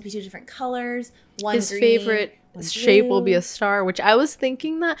eyes will be 2 different colors. His green, favorite shape will be a star, which I was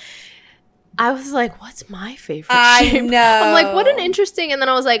thinking that. I was like, what's my favorite shape? I know. I'm like, what an interesting. And then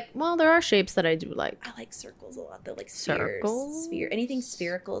I was like, well, there are shapes that I do like. I like circles a lot, though. Like spheres. Anything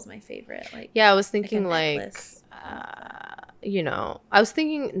spherical is my favorite. Like, yeah, I was thinking like you know, I was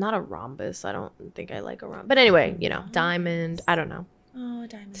thinking not a rhombus. I don't think I like a rhombus. But anyway, you know, diamond. I don't know. Oh,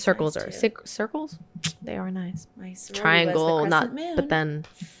 diamond. Circles nice are circles. They are nice. Nice. Triangle, not. Moon. But then,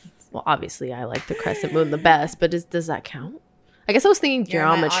 well, obviously, I like the crescent moon the best. But does that count? I guess I was thinking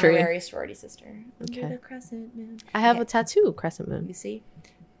geometry. You're my honorary sorority sister. Okay. The crescent moon. I have a tattoo, crescent moon. You see?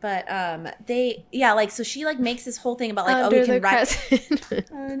 But so she like makes this whole thing about like, we can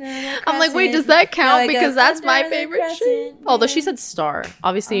write. I'm like, wait, does that count? Because that's my favorite shape. Although she said star.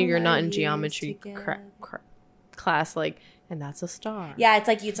 Obviously, you're not in geometry class, like, and that's a star. Yeah,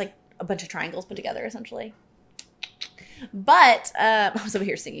 it's like a bunch of triangles put together, essentially. But I was over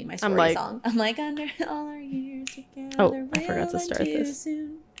here singing my sorority song. I'm like, under all our years together. Oh, I forgot to start this.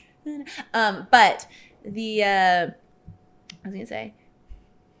 Soon. But I was gonna say,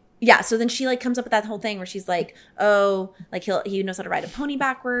 yeah. So then she like comes up with that whole thing where she's like, oh, like he knows how to ride a pony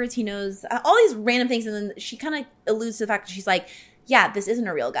backwards. He knows all these random things, and then she kind of alludes to the fact that she's like, yeah, this isn't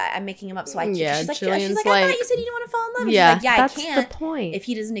a real guy. I'm making him up so I can. Yeah, she's like, Jillian's I thought you said you didn't want to fall in love. And yeah, she's like, that's I can't. The point. If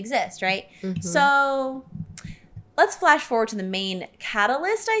he doesn't exist, right? Mm-hmm. So let's flash forward to the main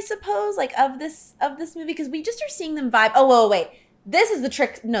catalyst, I suppose, like of this movie, because we just are seeing them vibe. Oh, whoa, wait. This is the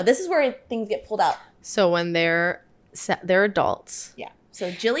trick. No, this is where things get pulled out. So when they're adults. Yeah.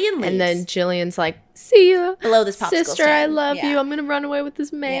 So Jillian leaves. And then Jillian's like, see you. Below this popsicle sister, stand. I love you. I'm going to run away with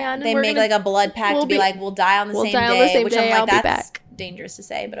this man. Yeah. And they make like a blood pact to be like, we'll die on the same day. Which I'm like, that's dangerous to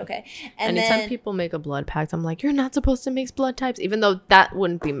say, but okay. And anytime people make a blood pact, I'm like, you're not supposed to mix blood types, even though that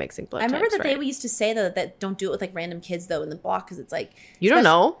wouldn't be mixing blood types. I remember that they used to say that don't do it with like random kids though in the block because it's like you don't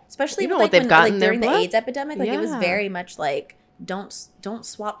know, especially you know with, like, what they've gotten during the AIDS epidemic. Like it was very much like don't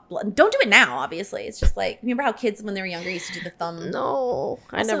swap blood. Don't do it now. Obviously, it's just like remember how kids when they were younger used to do the thumb. No,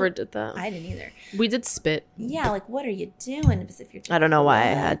 I never did that. I didn't either. We did spit. Yeah, like what are you doing? As if you're. I don't know why I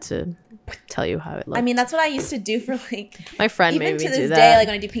had to tell you how it looked. I mean, that's what I used to do for like my friend. Even made to me this do day, that. like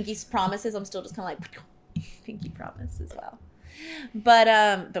when I do pinky promises, I'm still just kind of like pinky promise as well.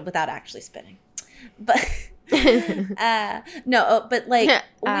 But without actually spitting. But no, but like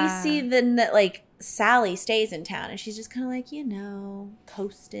we see then that like Sally stays in town and she's just kind of like,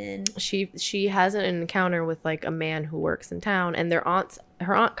 coasting. She has an encounter with like a man who works in town, and her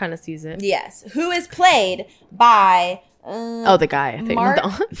aunt kind of sees it. Yes, who is played by the guy, I think. Mark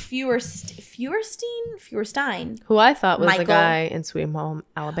Feuerstein, who I thought was Michael. the guy in Sweet Home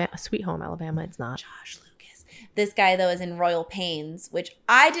Alabama. It's not. Josh Lucas. This guy though is in Royal Pains, which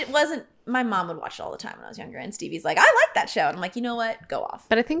wasn't. My mom would watch it all the time when I was younger, and Stevie's like, I like that show. And I'm like, you know what? Go off.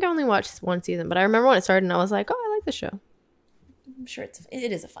 But I think I only watched one season. But I remember when it started, and I was like, oh, I like the show. I'm sure it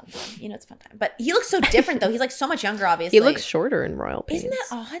is a fun time. It's a fun time. But he looks so different, though. He's like so much younger, obviously. He looks shorter in Royal Pains. Isn't that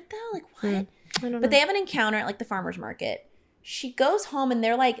odd, though? Like, what? I don't know. But they have an encounter at like the farmer's market. She goes home, and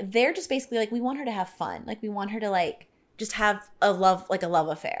they're just basically like, we want her to have fun. Like, we want her to like just have a love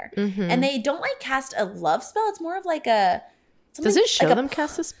affair. Mm-hmm. And they don't like cast a love spell. It's more of like a. Does it show them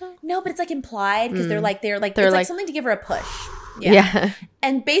cast a spell? No, but it's like implied because they're like something to give her a push. Yeah.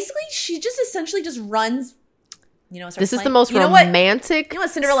 And basically, she just essentially just runs. This is the most romantic. You know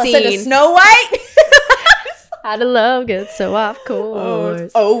what Cinderella said to Snow White? How to love gets so off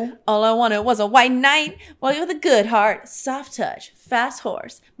course. Oh, all I wanted was a white knight, with a good heart, soft touch, fast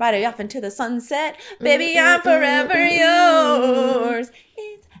horse, ride you off into the sunset. Baby, I'm forever yours.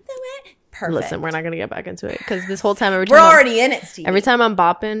 It's the way. Perfect. Listen, we're not going to get back into it because this whole time, we're already in it, Steve. Every time I'm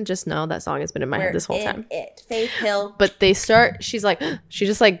bopping, just know that song has been in my head this whole time. Faith Hill. But they start, she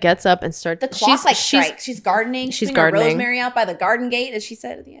just like gets up and starts. The clock strikes. She's gardening. She's gardening. Rosemary out by the garden gate, as she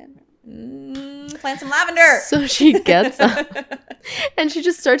said at the end. Plant some lavender. So she gets up and she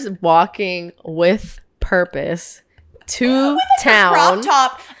just starts walking with purpose to town. Crop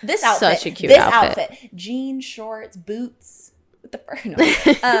top. This outfit. Such a cute outfit. Jeans, shorts, boots. The fur,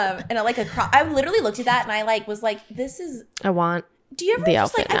 and I like a crop. I literally looked at that and I was like, "This is." I want. Do you ever the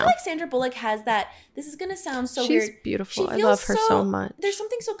just outfit I now. feel like Sandra Bullock has that. This is gonna sound so weird. She's beautiful. I love her so much. There's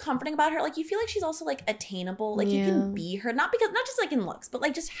something so comforting about her. Like you feel like she's also like attainable. Like you can be her, not just like in looks, but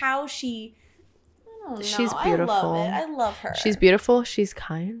like just how she. I don't know. She's beautiful. I love it. I love her. She's beautiful. She's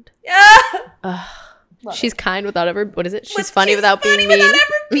kind. Yeah. She's kind without ever. What is it? She's funny without being mean. Without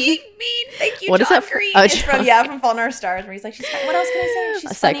ever being mean. Thank you, what John is that? Green. Oh, it's from Fault in Our Stars, where he's like, what else can I say?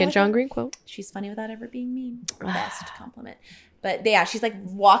 She's a second John Green quote. She's funny without ever being mean. Best compliment. But yeah, she's like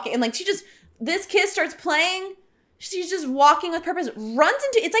walking and like this kiss starts playing. She's just walking with purpose. Runs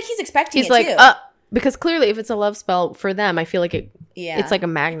into. It's like he's expecting. He's like, too. Because clearly, if it's a love spell for them, I feel like it. Yeah. It's like a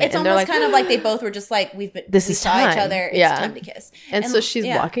magnet. It's almost kind of like they both were just like, we saw each other. It's time to kiss. And so she's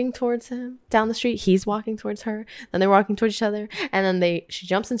walking towards him down the street. He's walking towards her. Then they're walking towards each other. And then she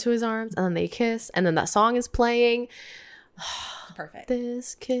jumps into his arms. And then they kiss. And then that song is playing. Perfect.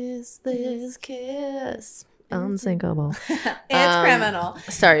 This kiss. Unsinkable. It's criminal.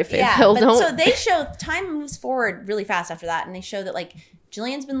 Sorry, Faith Hill. So they show time moves forward really fast after that. And they show that like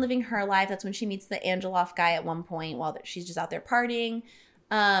Jillian's been living her life. That's when she meets the Angeloff guy at one point while she's just out there partying.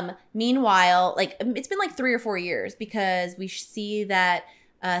 Meanwhile, like it's been like 3 or 4 years because we see that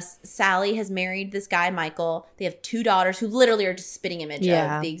Sally has married this guy, Michael. They have 2 daughters who literally are just spitting image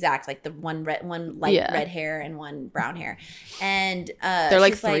of the exact, like the one light red hair and one brown hair. And they're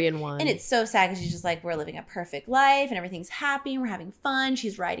like 3 and 1. And it's so sad because she's just like, we're living a perfect life and everything's happy and we're having fun.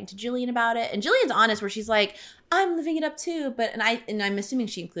 She's writing to Jillian about it. And Jillian's honest where she's like, I'm living it up too. And I'm assuming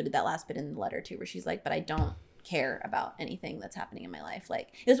she included that last bit in the letter too, where she's like, but I don't care about anything that's happening in my life. Like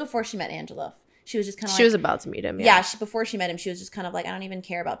it was before she met Angela. She was just kind of she was about to meet him. Yeah, before she met him, she was just kind of like, I don't even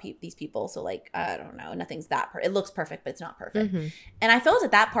care about these people. So like, I don't know. Nothing's that it looks perfect, but it's not perfect. Mm-hmm. And I felt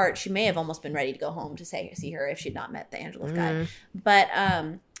at that part, she may have almost been ready to go home to see her if she'd not met the Angelos guy. But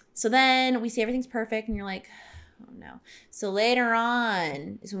so then we see everything's perfect and you're like, oh no. So later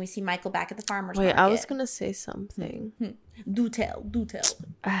on is when we see Michael back at the farmer's market. I was going to say something. Do tell.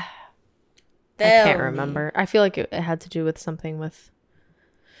 I can't remember. I feel like it had to do with something with...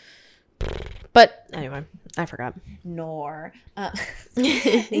 But anyway, I forgot. But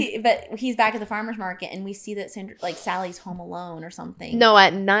he's back at the farmer's market, and we see that Sally's home alone or something. No,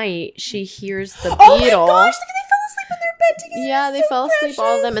 at night she hears the beetle. Oh my gosh! They fell asleep in their bed together. Yeah, they fell asleep,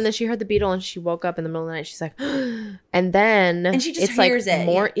 all of them, and then she heard the beetle, and she woke up in the middle of the night. She's like, and then she just hears it.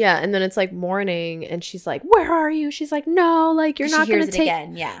 And then it's like morning, and she's like, "Where are you?" She's like, "No, like you're not going to take."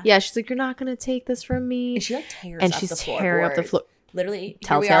 Again. Yeah. She's like, "You're not going to take this from me." And she like tears up the floor. Literally,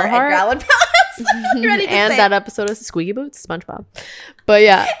 Telltale Heart. At Growlin' Palace. Ready to and say. That episode of Squeaky Boots, SpongeBob. But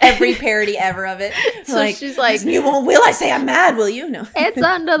yeah, every parody ever of it. So she's like, "You won't. Will I say I'm mad? Will you? No. It's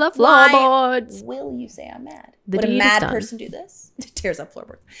under the floorboards. Will you say I'm mad? Would a mad person do this? Tears up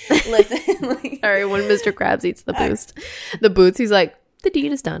floorboards. Listen, sorry. When Mr. Krabs eats the boots, he's like, the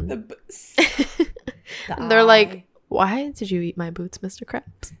deed is done. And they're like, why did you eat my boots, Mr.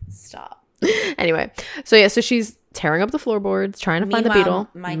 Krabs? Stop. Anyway, so she's tearing up the floorboards, trying to find the beetle.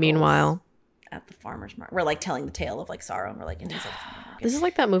 Meanwhile, at the farmer's market, we're like telling the tale of like sorrow, and we're like, this is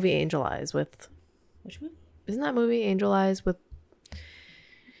like that movie Angel Eyes with. Which movie? Isn't that movie Angel Eyes with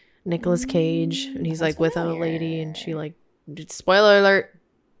Nicolas Cage, and he's like with a lady, and she like, spoiler alert,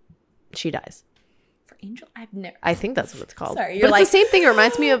 she dies. For Angel, I've never. I think that's what it's called. Sorry, you're but it's the same thing. It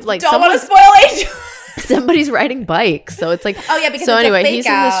reminds me of like. Don't want to spoil Angel. Somebody's riding bikes, so it's like, oh yeah, because so it's anyway, a fake he's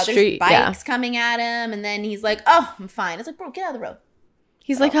out. in the street, there's bikes coming at him, and then he's like, "Oh, I'm fine." It's like, bro, get out of the road.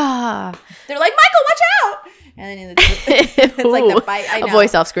 He's like, ah. They're like, Michael, watch out! And then it's like the bike. I know. A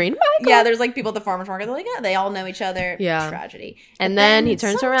voice off screen. Michael. Yeah, there's like people at the farmer's market. They're like, yeah, they all know each other. Yeah, tragedy. And then he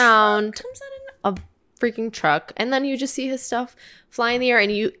turns around, comes out a freaking truck, and then you just see his stuff fly in the air,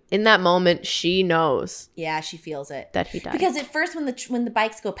 and in that moment, she knows. Yeah, she feels it that he died. Because at first, when the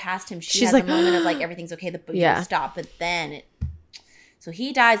bikes go past him, she's has like, a moment of like everything's okay. The boat stop, but then So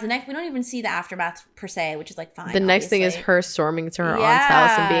he dies. The next, we don't even see the aftermath per se, which is like fine. The next thing is obviously. her storming to her aunt's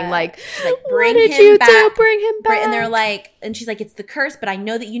house and being like, She's like, what did you do? Bring him back. And they're like, and she's like, it's the curse, but I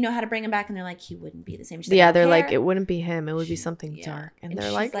know that you know how to bring him back. And they're like, he wouldn't be the same. She's yeah, they're like, it wouldn't be him. It would be something dark. And they're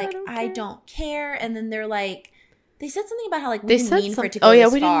she's like, I don't care. And then they're like, they said something about how like we didn't mean for it to go this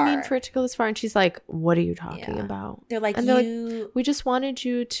far. We didn't mean for it to go this far. And she's like, what are you talking about? They're like, we just wanted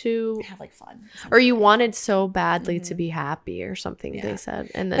you to have like fun, or you wanted so badly to be happy or something. They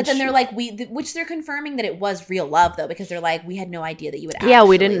said, and then but then they're like, which they're confirming that it was real love though, because they're like, we had no idea that you would.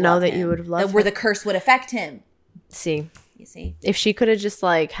 We didn't know that you would have loved him. Where the curse would affect him. You see, if she could have just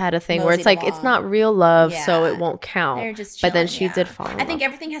like had a thing where it's like it's not real love, so it won't count. They're just but then she did fall in love. I think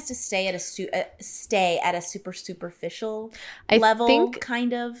everything has to stay at a super superficial level. I think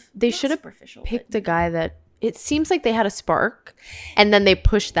kind of. They should have picked a guy that it seems like they had a spark, and then they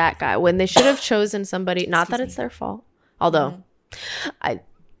pushed that guy when they should have chosen somebody. Not that it's their fault, although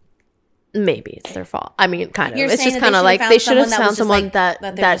maybe it's their fault. I mean, kind of. It's just kind of like they should have found someone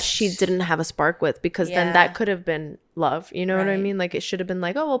that she didn't have a spark with, because then that could have been love. You know what I mean? Like it should have been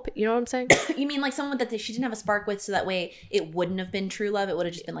like, oh, well, you know what I'm saying? You mean like someone that she didn't have a spark with, so that way it wouldn't have been true love. It would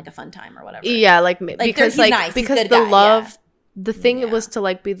have just been like a fun time or whatever. Yeah, because nice. Because the love, the thing it was to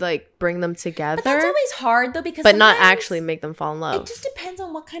like be like bring them together. But that's always hard though, because but not actually make them fall in love. It just depends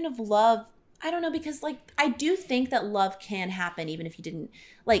on what kind of love. I don't know, because like I do think that love can happen even if you didn't,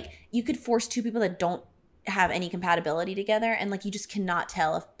 like you could force two people that don't have any compatibility together, and like you just cannot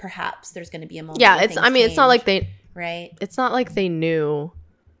tell if perhaps there's going to be a moment. Yeah, it's not like they It's not like they knew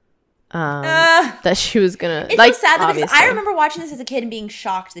that she was gonna. It's like so sad that, because I remember watching this as a kid and being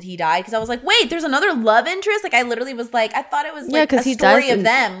shocked that he died, because I was like, wait, there's another love interest. Like I literally was like, I thought it was like a story of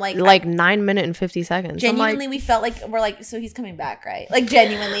them. Like 9 minutes and 50 seconds. Genuinely, we felt like we're like, so he's coming back, right? Like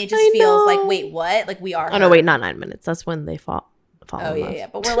genuinely, it just feels like, wait, what? Like we are. Oh no, wait, not 9 minutes. That's when they fall. Oh yeah.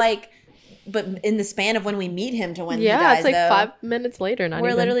 But we're like, but in the span of when we meet him to when he it's dies, like 5 minutes later.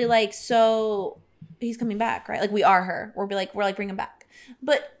 We're literally like, so he's coming back, right? Like we are her. We're like bring him back,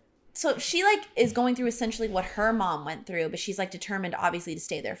 but. So she like is going through essentially what her mom went through, but she's like determined obviously to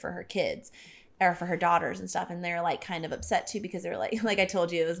stay there for her kids or for her daughters and stuff. And they're like kind of upset too, because they're like I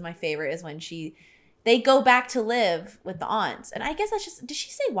told you, it was my favorite is when they go back to live with the aunts. And I guess that's just, did she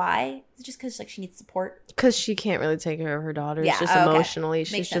say why? Is it just because like she needs support? Because she can't really take care of her daughters. Just emotionally.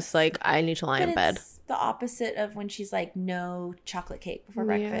 She's just like, I need to lie in bed. It's the opposite of when she's like, no chocolate cake before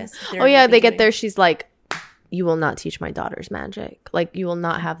breakfast. Oh yeah, they get there. She's like, you will not teach my daughters magic. Like you will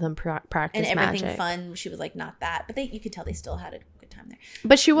not have them practice magic. And everything fun. She was like, not that. But you could tell they still had a good time there.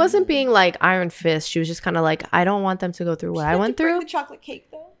 But she wasn't being like Iron Fist. She was just kind of like, I don't want them to go through what I went through. The chocolate cake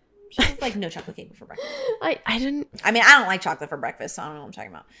though. She was like, no chocolate cake before breakfast. I didn't. I mean, I don't like chocolate for breakfast, so I don't know what I'm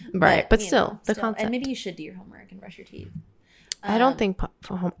talking about. Right, but still, the concept. And maybe you should do your homework and brush your teeth. I don't think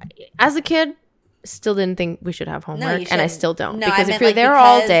for home. As a kid, still didn't think we should have homework, and I still don't. No, because if you're there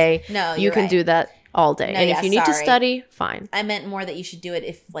all day, you can do that all day. No, and if you need to study, fine. I meant more that you should do it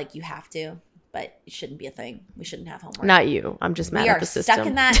if like you have to, but it shouldn't be a thing. We shouldn't have homework. Not you. I'm just mad at the system. Stuck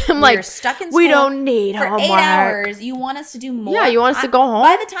in that. I'm like, stuck in school we don't need for homework. 8 hours. You want us to do more? Yeah, you want us to go home?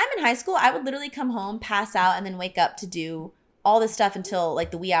 By the time in high school, I would literally come home, pass out, and then wake up to do all this stuff until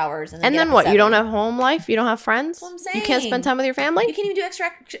like the wee hours. And then what? You don't have home life? You don't have friends? That's what I'm saying. You can't spend time with your family? You can't even do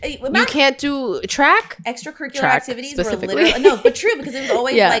you can't do extracurritular activities were literally no, but true, because it was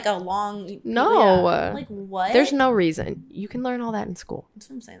always like a long like what? There's no reason. You can learn all that in school. That's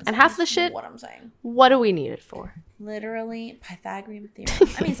what I'm saying. And half the shit, what I'm saying. What do we need it for? Literally Pythagorean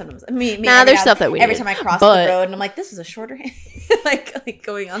theorem. I mean, sometimes there's stuff that we every need. time I cross the road and I'm like, this is a shorter hand. like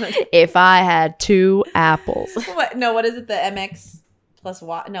going on. If I had 2 apples. What? No, what is it? The MX plus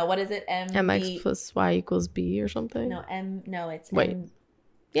Y? No, what is it? MX plus Y equals B or something? No, No, it's wait.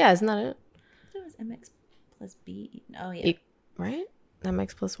 Yeah, isn't that it? It was MX plus B. Oh yeah. Right?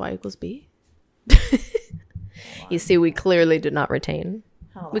 MX plus Y equals B. You see, we clearly did not retain.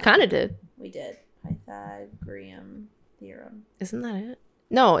 We kind of did. We did. Pythagorean theorem. Isn't that it?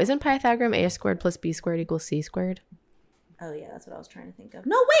 No, isn't Pythagorean A squared plus B squared equals C squared? Oh yeah, that's what I was trying to think of.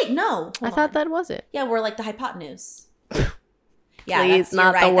 No, wait, no. I thought that was it. Yeah, we're like the hypotenuse. Yeah, please,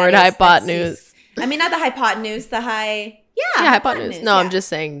 not the word hypotenuse. I mean, not the hypotenuse, the high. Yeah, hypotenuse. No, I'm just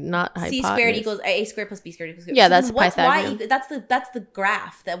saying not hypotenuse. C squared equals A squared plus B squared equals. Yeah, that's Pythagorean. That's the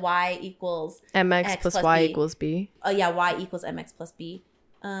graph that Y equals MX plus Y equals B. Oh yeah, Y equals MX plus B.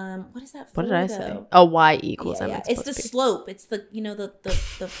 What is that for? What did I say? Oh, y equals yeah. It's the slope. It's the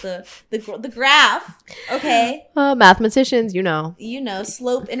the graph. Okay. Mathematicians,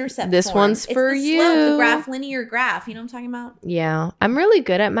 slope intercept. This form. One's it's for the you. Slope, the graph, linear graph. You know what I'm talking about? Yeah, I'm really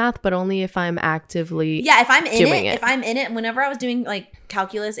good at math, but only if I'm actively. Yeah, if I'm in it. If I'm in it, whenever I was doing like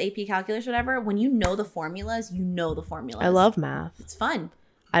calculus, AP calculus, whatever, when you know the formulas, you know the formulas. I love math. It's fun.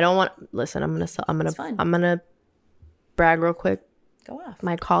 I don't want. Listen, I'm gonna brag real quick. Go off.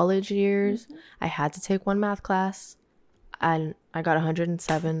 My college years, I had to take one math class, and I got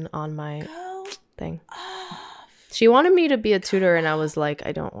 107 on my thing. She wanted me to be a tutor, and I was like,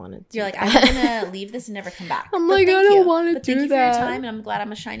 I don't want to. You're like, I'm gonna leave this and never come back. I'm like, I don't want to do that. Thank you for your time, and I'm glad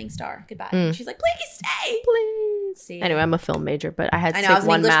I'm a shining star. Goodbye. And she's like, please stay, please. See? Anyway, I'm a film major, but I had to take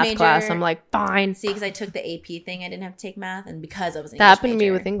one math class. I'm like, fine. See, because I took the AP thing, I didn't have to take math, and because I was an that English happened major, to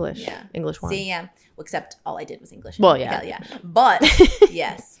me with English. Yeah, English one. See, yeah. Well, except all I did was English. Well, yeah. Yeah. But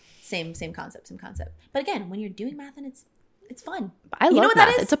yes, same concept. But again, when you're doing math and it's fun. I love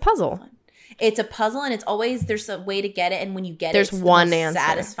math. It's a puzzle. It's a puzzle, and it's always there's a way to get it, and when you get there's it, it's one the most answer.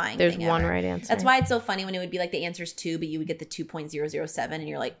 Satisfying. There's thing one ever. right answer. That's why it's so funny when it would be like the answer's 2, but you would get the 2.007, and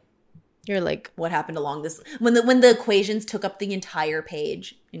you're like, what happened along this? When the equations took up the entire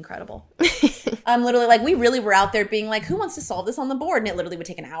page, incredible. I'm literally like, we really were out there being like, who wants to solve this on the board? And it literally would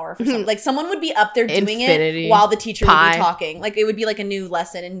take an hour for something. Like someone would be up there doing it while the teacher would be talking. Like it would be like a new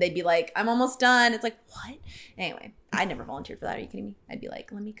lesson, and they'd be like, I'm almost done. It's like, what? Anyway, I never volunteered for that. Are you kidding me? I'd be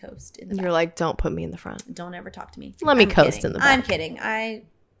like, let me coast in the back. You're like, don't put me in the front. Don't ever talk to me. Let me coast in the back. I'm kidding. I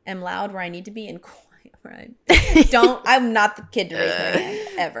am loud where I need to be and quiet. Right. I'm not the kid to raise my hand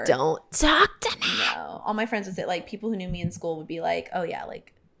ever. Don't talk to me. No. All my friends would say, like, people who knew me in school would be like, oh yeah,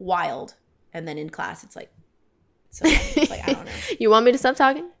 like wild. And then in class, it's like, so it's like, I don't know. You want me to stop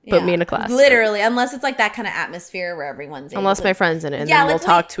talking? Put me in a class. Literally, unless it's like that kind of atmosphere where everyone's unless my friend's in it, and then we'll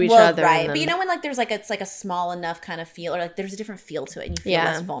talk to each other. Right. But you know when like there's like it's like a small enough kind of feel, or like there's a different feel to it, and you feel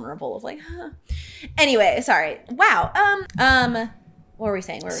less vulnerable of like, huh. Anyway, sorry. Wow. What were we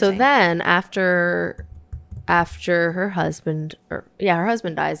saying? Then after her husband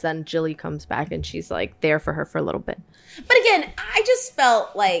dies, then Jilly comes back and she's like there for her for a little bit. But again, I just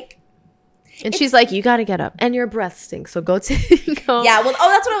felt like, and she's like, you got to get up, and your breath stinks, so go. Yeah, well,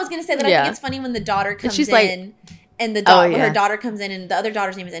 that's what I was gonna say. That I think it's funny when the daughter comes in, and her daughter comes in, and the other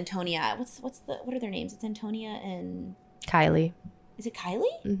daughter's name is Antonia. What are their names? It's Antonia and Kylie. Is it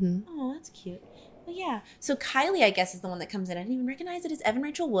Kylie? Mm-hmm. Oh, that's cute. Well, yeah. So Kylie, I guess, is the one that comes in. I didn't even recognize it as Evan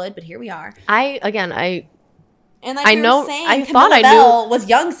Rachel Wood, but here we are. And like I we know. Were saying, I Camilla thought I Bell knew was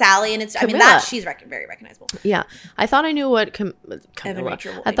young Sally, and she's very recognizable. Yeah, I thought I knew what Evan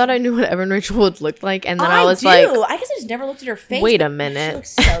Rachel Wood. I thought I knew what Evan Rachel Wood looked like, and then I was like, I guess I just never looked at her face. Wait a minute, she looks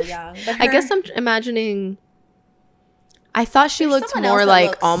so young. But I guess I'm imagining. I thought she looked more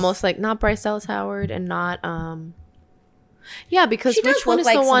like almost like not Bryce Dallas Howard and not Yeah, because which one is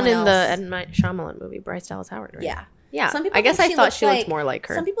the one in the M. Night Shyamalan movie? Bryce Dallas Howard, right? Yeah. Some people I guess I thought she looked more like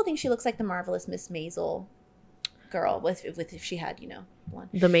her. Some people think she looks like the marvelous Miss Maisel girl with if she had blonde.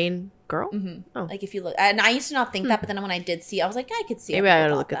 The main girl. Mm-hmm. Oh, like if you look, and I used to not think that, but then when I did see, I was like, I could see. Maybe I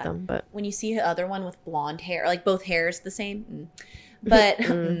gotta look at them, but when you see the other one with blonde hair, like both hairs the same. But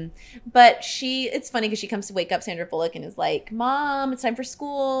but it's funny because she comes to wake up Sandra Bullock and is like, Mom, it's time for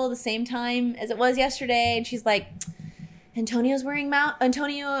school, the same time as it was yesterday, and she's like, Antonia is wearing mouse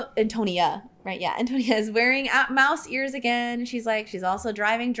ears again. She's like, she's also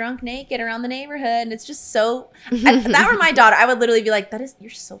driving drunk naked around the neighborhood, and it's just so. If that were my daughter, I would literally be like, you're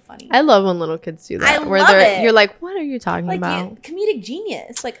so funny. I love when little kids do that. You're like, what are you talking about? Comedic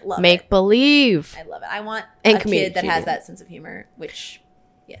genius, like love make believe. I love it. I want a kid that has that sense of humor, which,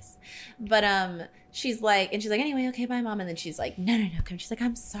 yes, but she's like, anyway, okay, bye, Mom. And then she's like, no, come. She's like,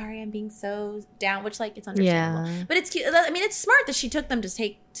 I'm sorry, I'm being so down, which like it's understandable. Yeah. But it's cute. I mean, it's smart that she took them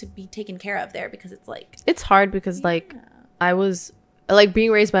to be taken care of there, because it's like it's hard because like I was like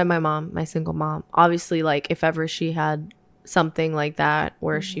being raised by my mom, my single mom. Obviously, like if ever she had something like that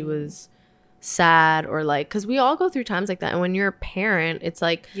where she was sad or like, because we all go through times like that, and when you're a parent, it's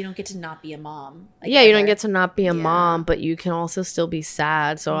like you don't get to not be a mom. Like, you don't get to not be a mom, but you can also still be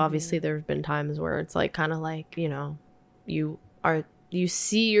sad. So obviously there's been times where it's like kind of like, you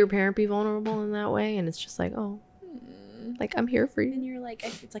see your parent be vulnerable in that way, and it's just like, oh, like I'm here for you, and you're like,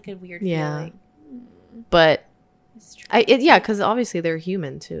 it's like a weird feeling. But because obviously they're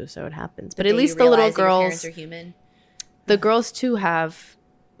human too, so it happens. But at least the little girls, parents are human. The girls too have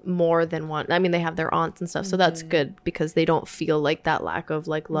more than one. I mean, they have their aunts and stuff, so that's good because they don't feel like that lack of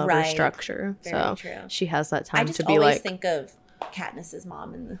like love or structure. Very true. She has that time to be like. I just always think of Katniss's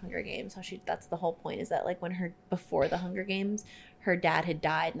mom in the Hunger Games. That's the whole point, is that like before the Hunger Games, her dad had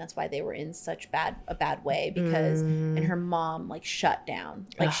died, and that's why they were in such a bad way, because and her mom like shut down.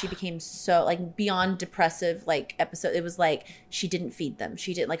 Like she became so like beyond depressive like episode. It was like she didn't feed them.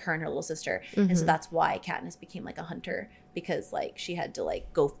 She didn't, like her and her little sister. And so that's why Katniss became like a hunter, because like she had to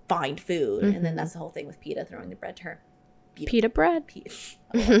like go find food. And then that's the whole thing with Peeta throwing the bread to her. Pita bread.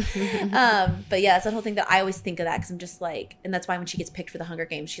 But yeah, it's that whole thing that I always think of that, because I'm just like, and that's why when she gets picked for the Hunger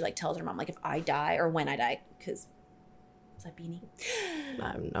Games, she like tells her mom like, if I die or when I die, because was that Beanie?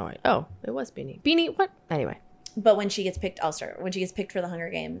 I have no idea. Oh, it was Beanie. Beanie, what? Anyway. But when she gets picked, when she gets picked for the Hunger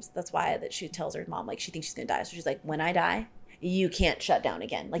Games, that's why that she tells her mom like she thinks she's gonna die. So she's like, when I die, you can't shut down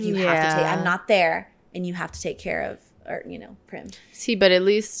again. Like you have to take. I'm not there, and you have to take care of, or Prim. See, but at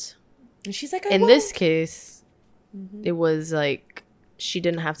least, and she's like, in this case, it was like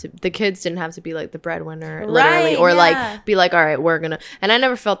the kids didn't have to be like the breadwinner, literally, or like be like, all right, we're gonna. And I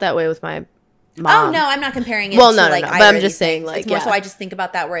never felt that way with my mom. Oh no, I'm not comparing it to like but I'm just saying like, it's more so I just think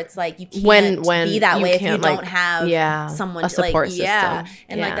about that where it's like you can't be that way if you don't have someone a support system.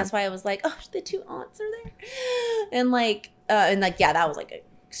 And like that's why I was like, oh, the two aunts are there, and like that was like an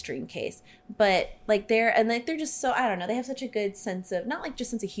extreme case, but like they're just so, I don't know, they have such a good sense of, not like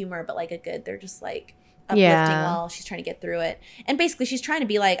just sense of humor, but like they're just like uplifting while she's trying to get through it. And basically she's trying to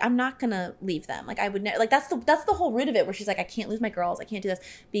be like, I'm not gonna leave them, like I would never, like that's the whole root of it, where she's like, I can't lose my girls, I can't do this,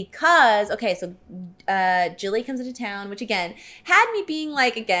 because okay, so Jilly comes into town, which again had me being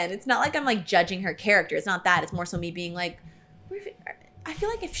like, again, it's not like I'm like judging her character, it's not that, it's more so me being like, I feel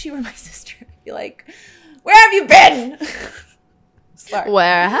like if she were my sister, I'd be like, where have you been? Sorry.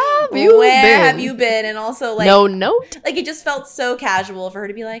 Where have you been? And also like, no note. Like it just felt so casual for her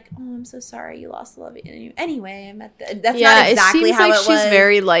to be like, oh, I'm so sorry you lost the love of you. Anyway, I'm at the, that's not exactly how it was. She's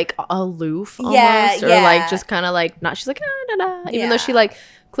very like aloof almost, or like just kind of like not. She's like even though she like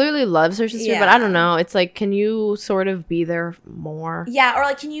clearly loves her sister, but I don't know. It's like, can you sort of be there more? Yeah, or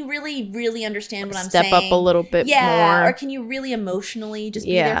like, can you really, really understand what I'm saying? Step up a little bit more. Or can you really emotionally just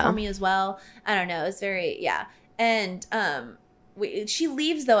be there for me as well? I don't know. It's very and she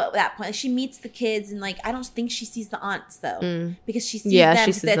leaves though at that point. Like, she meets the kids, and like I don't think she sees the aunts though, because she sees them.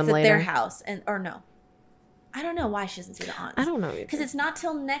 She sees them at their house, or no, I don't know why she doesn't see the aunts. I don't know, because it's not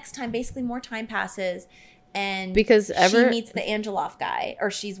till next time. Basically, more time passes, and because she meets the Angeloff guy, or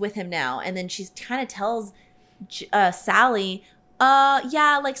she's with him now, and then she kind of tells Sally,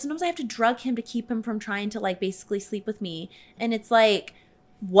 like sometimes I have to drug him to keep him from trying to like basically sleep with me, and it's like,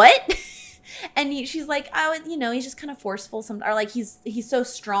 what? And she's like, oh, he's just kind of forceful. Or like he's so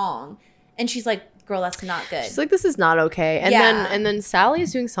strong, and she's like, girl, that's not good. She's like, this is not okay. And then Sally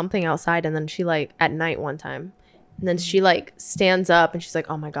is doing something outside, and then she like at night one time, and then she like stands up, and she's like,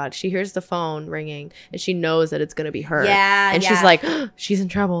 oh my god, she hears the phone ringing, and she knows that it's gonna be her. And she's like, she's in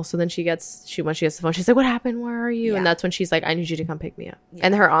trouble. So then when she gets the phone, she's like, what happened? Where are you? And that's when she's like, I need you to come pick me up.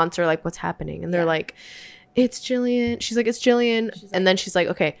 And her aunts are like, what's happening? And they're like, it's Jillian. She's like, it's Jillian. And then she's like,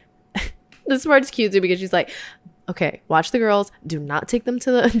 okay. This part's cute too, because she's like, okay, watch the girls. Do not take them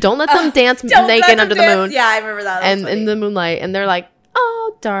don't let them dance naked under the moon. Yeah, I remember that. And in the moonlight. And they're like,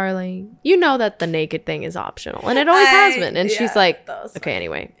 oh, darling, you know that the naked thing is optional. And it always has been. And she's like, okay,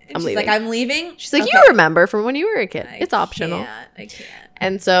 anyway, I'm leaving. She's like, I'm leaving? She's like, you remember from when you were a kid. It's optional. I can't.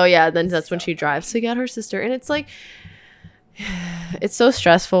 And so, then that's when she drives to get her sister. And it's like, it's so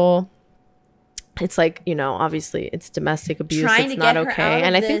stressful. It's like, obviously it's domestic abuse. It's not okay.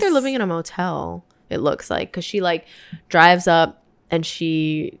 And I think they're living in a motel, it looks like, because she like drives up and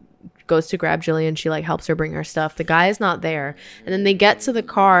she goes to grab Jillian. She like helps her bring her stuff. The guy is not there. And then they get to the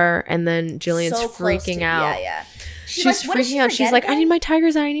car, and then Jillian's freaking out. She's freaking out. She's like, I need my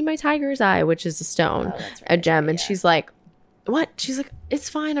tiger's eye, which is a stone, a gem. And she's like, what? She's like, it's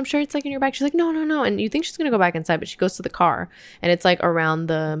fine, I'm sure it's like in your bag. She's like, no. And you think she's gonna go back inside, but she goes to the car, and it's like around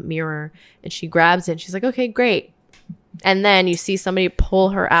the mirror, and she grabs it, and she's like, okay, great. And then you see somebody pull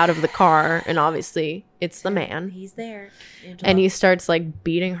her out of the car, and obviously it's the man. He's there. And he starts like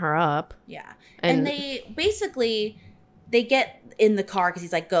beating her up. And they basically get in the car because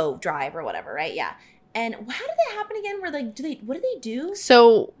he's like, go drive or whatever, right? And how did that happen again? Where like, what do they do?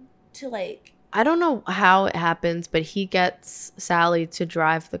 So to like, I don't know how it happens, but he gets Sally to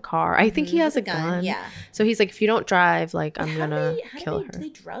drive the car. I think he has a gun. So he's like, if you don't drive, like, I'm going to kill her. Do they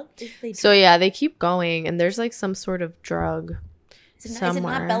drug? So they keep going, and there's like some sort of drug somewhere. Is it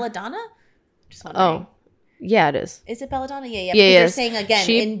not belladonna? Just wondering. Yeah, it is. Is it belladonna? Yeah. Yeah, They're saying again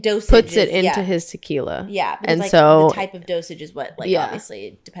she in dosage puts it into his tequila. Yeah, and like, so the type of dosage is what obviously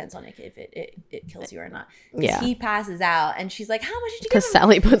it depends on if it kills you or not. Yeah, he passes out, and she's like, "How much did you?" Because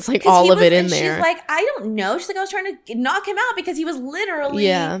Sally puts like all of it in there. She's like, "I don't know." She's like, "I was trying to knock him out because he was literally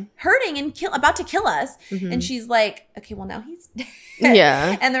hurting and about to kill us." And she's like, "Okay, well now he's dead."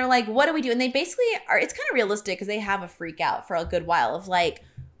 Yeah, and they're like, "What do we do?" And they basically are. It's kind of realistic because they have a freak out for a good while of like,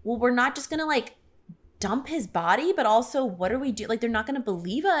 well, we're not just gonna like dump his body, but also what do we do? Like, they're not gonna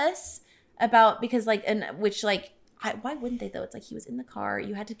believe us about because like, and which like, why wouldn't they though? It's like he was in the car.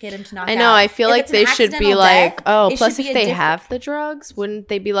 You had to get him to knock out. I know. I feel like they should be like, plus if they have the drugs, wouldn't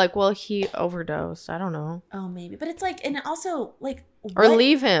they be like, well, he overdosed? I don't know. Oh, maybe. But it's like, and also like, or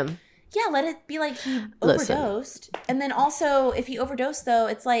leave him. Yeah, let it be like he overdosed. And then also, if he overdosed though,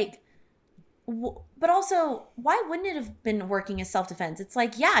 it's like, but also, why wouldn't it have been working as self-defense? It's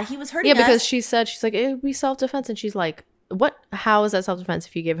like, yeah, he was hurting us. Yeah, because she's like, it would be self-defense. And she's like, what? How is that self-defense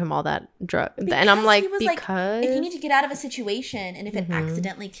if you gave him all that drug? Because and I'm like, because if you need to get out of a situation and if it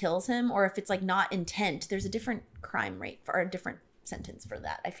accidentally kills him or if it's like not intent, there's a different crime rate or a different sentence for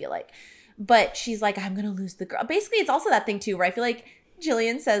that, I feel like. But she's like, I'm going to lose the girl. Basically, it's also that thing too, where I feel like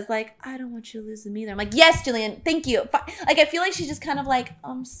Jillian says like, I don't want you to lose them either. I'm like, yes, Jillian, thank you. Like, I feel like she's just kind of like,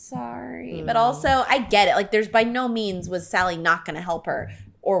 I'm sorry. But also, I get it. Like, there's by no means was Sally not going to help her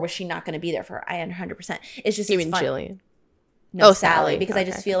or was she not going to be there for her. I 100%. It's just, you mean Jillian? No, Sally. Because I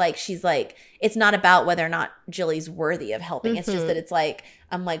just feel like she's like, it's not about whether or not Jilly's worthy of helping. It's just that it's like,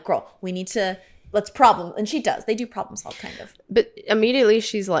 I'm like, girl, we need to, let's problem. And she does. They do problem solve kind of. But immediately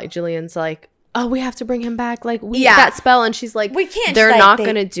she's like, Jillian's like, oh, we have to bring him back. Like, that spell. And she's like, we can't. They're not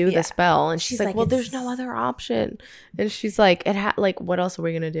going to do the spell. And she's like, well, there's no other option. And she's like, like, what else are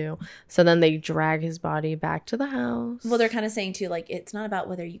we going to do? So then they drag his body back to the house. Well, they're kind of saying too, like, it's not about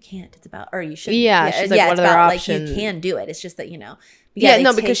whether you can't. It's about, or you should. Yeah. She's like, what other options? Like, you can do it. It's just that, you know.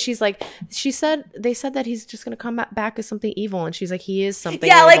 Because she's like, they said that he's just going to come back as something evil. And she's like, he is something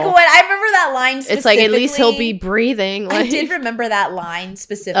evil. Like what I remember that line specifically. It's like, at least he'll be breathing. Like, I did remember that line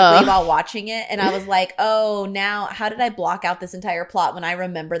specifically while watching it. And I was like, oh, now how did I block out this entire plot when I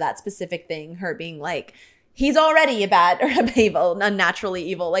remember that specific thing? Her being like, he's already a bad or evil, unnaturally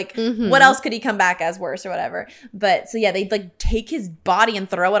evil. Like, what else could he come back as worse or whatever? But so yeah, they like take his body and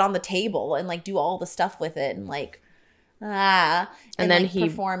throw it on the table and like do all the stuff with it and like, and then like, he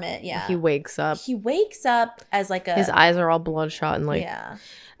perform it. Yeah, he wakes up. He wakes up as like his eyes are all bloodshot and like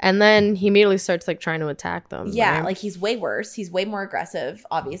and then he immediately starts like trying to attack them. Yeah, right? Like he's way worse. He's way more aggressive.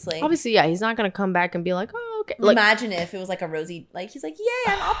 Obviously, yeah, he's not gonna come back and be like, oh, okay. Like, imagine if it was like a Rosie, like he's like,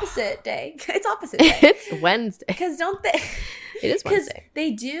 yay, I'm opposite day. It's opposite day. It's Wednesday. Because don't they? It is Wednesday.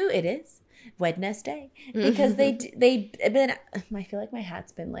 They do. It is Wednesday because they've been. I feel like my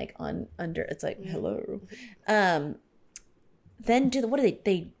hat's been like on under. It's like hello. Then what do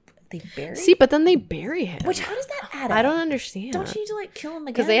they bury? See, but then they bury him. Which, how does that add up? I don't understand. Don't you need to like kill him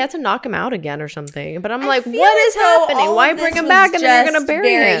again? Because they had to knock him out again or something. But I'm like, what is happening? Why bring him back and then you're gonna bury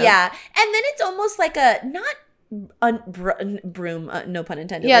him? Yeah, and then it's almost like a broom, no pun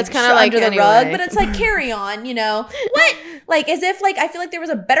intended. Yeah, like, it's kind of like under the rug, but it's like carry on. You know what? Like as if like I feel like there was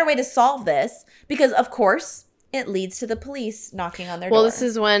a better way to solve this because of course. It leads to the police knocking on their door. Well, this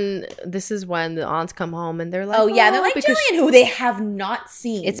is when the aunts come home and they're like, oh yeah, they're like Jillian, who they have not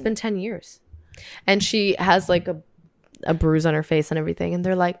seen. It's been 10 years. And she has like a bruise on her face and everything. And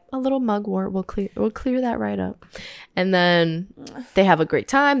they're like, a little mugwort, we'll clear that right up. And then they have a great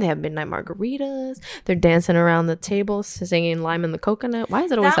time. They have midnight margaritas. They're dancing around the table, singing Lime in the Coconut. Why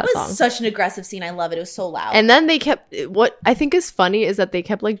is it always that song? That was such an aggressive scene. I love it. It was so loud. And then they kept, what I think is funny is that they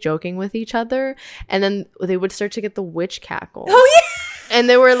kept like joking with each other. And then they would start to get the witch cackle. Oh, yeah. And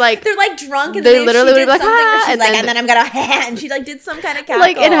they were like, they're like drunk and they literally would be like, ah, and then I'm gonna, and she like did some kind of cackle.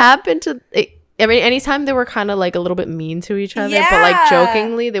 Like it happened to, I mean, anytime they were kind of like a little bit mean to each other, but like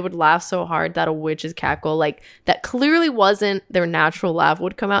jokingly, they would laugh so hard that a witch's cackle, like that clearly wasn't their natural laugh,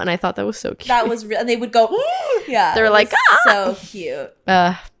 would come out. And I thought that was so cute. That was real. And they would go, yeah. They're like, so cute.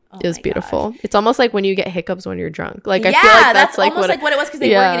 It was beautiful. Gosh. It's almost like when you get hiccups when you're drunk. Like I feel like that's like almost like what it was because they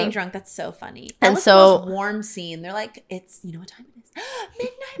were getting drunk. That's so funny. That was the most warm scene. They're like, it's you know what time it is?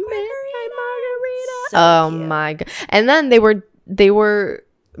 Midnight margarita. So cute. My god! And then they were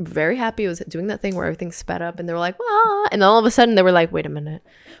very happy. It was doing that thing where everything sped up, and they were like, ah! And then all of a sudden they were like, wait a minute,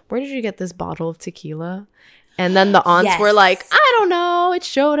 where did you get this bottle of tequila? And then the aunts were like, I don't know. It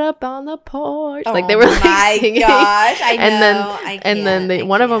showed up on the porch. Like they were like singing. Gosh, I know. And then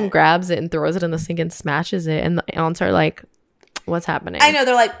one of them grabs it and throws it in the sink and smashes it. And the aunts are like, what's happening? I know.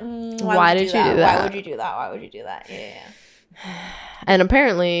 They're like, why did you do that? Why would you do that? Why would you do that? Yeah. And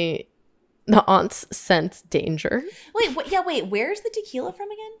apparently the aunts sense danger. Wait, where's the tequila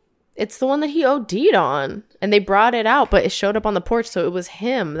from again? It's the one that he OD'd on, and they brought it out, but it showed up on the porch, so it was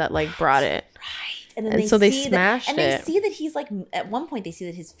him that like brought it. Right. And so they smashed it. And they see that he's like, at one point they see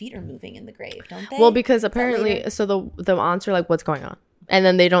that his feet are moving in the grave, don't they? Well, because apparently, so the aunts are like, what's going on? And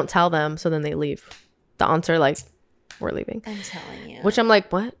then they don't tell them, so then they leave. The aunts are like, we're leaving. I'm telling you. Which I'm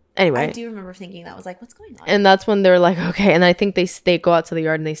like, what? Anyway. I do remember thinking that. I was like, what's going on? And that's when they're like, okay. And I think they go out to the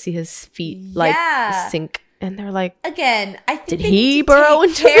yard and they see his feet like sink. And they're like, again, I think did he burrow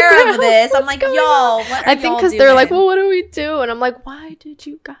into care of this? I'm like, y'all, what are I think because they're like, well, what do we do? And I'm like, why did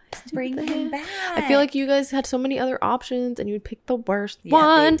you guys bring him back? I feel like you guys had so many other options and you'd pick the worst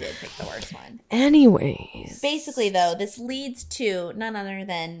one. They did pick the worst one. Anyways. Basically, though, this leads to none other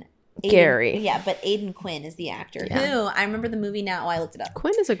than Gary. Yeah, but Aidan Quinn is the actor who, I remember the movie now. Oh, I looked it up.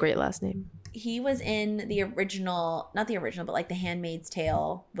 Quinn is a great last name. He was in the original, not the original, but like The Handmaid's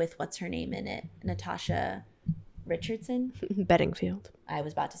Tale with what's her name in it? Natasha Richardson? Bedingfield. I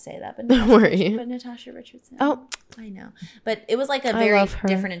was about to say that, but don't worry. But Natasha Richardson. Oh, I know. But it was like a very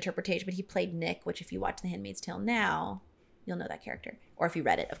different interpretation. But he played Nick, which if you watch The Handmaid's Tale now, you'll know that character. Or if you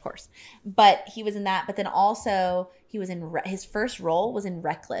read it, of course. But he was in that. But then also he was in his first role was in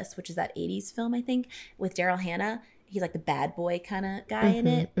Reckless, which is that 80s film, I think, with Daryl Hannah. He's like the bad boy kind of guy in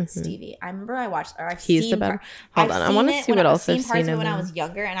it. Stevie. I remember I watched, or I've He's seen. The better. Hold on, I want to see what else I've seen him when I was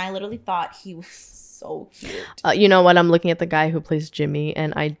younger, and I literally thought he was so cute. You know what? I'm looking at the guy who plays Jimmy,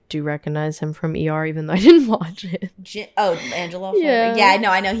 and I do recognize him from ER, even though I didn't watch it. Angelo. Yeah,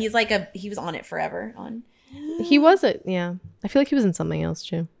 I know. He's like he was on it forever. He was it. Yeah, I feel like he was in something else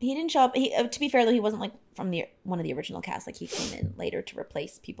too. He didn't show up. To be fair, though, he wasn't like from one of the original cast. Like he came in later to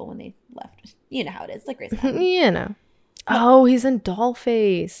replace people when they left. You know how it is. It's like Grey's Anatomy. You know. Oh, he's in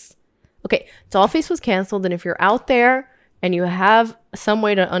Dollface. Okay, Dollface was canceled, and if you're out there and you have some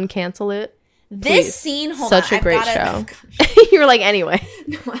way to uncancel it, this scene, such a great show. You're like, anyway.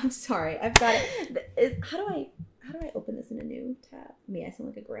 No, I'm sorry. I've got it. How do I open this in a new tab? I sound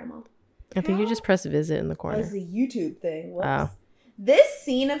like a grandma. I think you just press visit in the corner. Oh, it's a YouTube thing. Whoops. Oh. This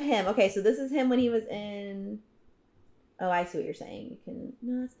scene of him. Okay, so this is him when he was in. Oh, I see what you're saying.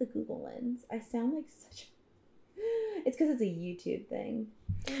 No, it's the Google Lens. I sound like such. It's because it's a YouTube thing.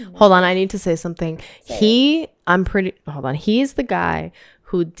 Hold on, I need to say something. He's the guy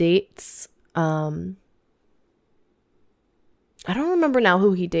who dates. I don't remember now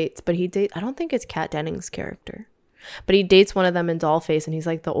who he dates, but I don't think it's Kat Dennings' character. But he dates one of them in Dollface, and he's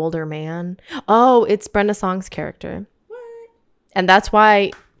like the older man. Oh, it's Brenda Song's character. What? And that's why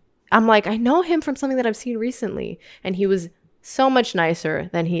I'm like, I know him from something that I've seen recently. And he was so much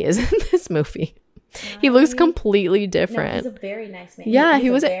nicer than he is in this movie. He looks completely different. No, he's a very nice man. Yeah,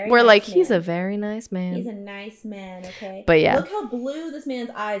 he's a very nice man. He's a nice man, okay? But yeah. Look how blue this man's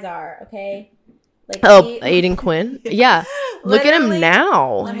eyes are, okay? Aidan Quinn? Yeah. Look at him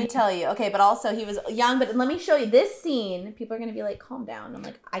now. Let me tell you. Okay, but also he was young. But let me show you this scene. People are going to be like, calm down. I'm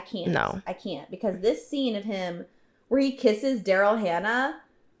like, I can't. No. I can't. Because this scene of him where he kisses Daryl Hannah,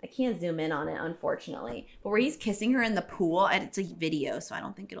 I can't zoom in on it, unfortunately. But where he's kissing her in the pool, and it's a video, so I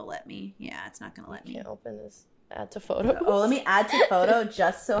don't think it'll let me. Yeah, it's not going to let me. Can't open this. Add to photos. Oh, let me add to photo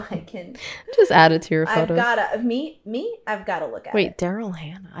just so I can. Just add it to your photos. I've got to look at it. Wait, Daryl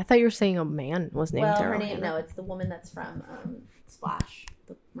Hannah. I thought you were saying a man was named Daryl Hannah. No, it's the woman that's from Splash,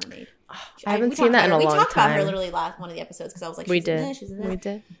 the mermaid. I haven't seen that in a long time. We talked about her literally last one of the episodes because I was like, we did.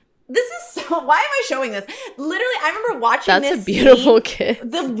 This is so. Why am I showing this? Literally, I remember watching this. That's a beautiful kiss.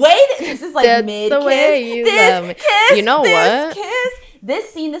 The way that this is like mid kiss. Way you love me. Kiss. You know what? Kiss.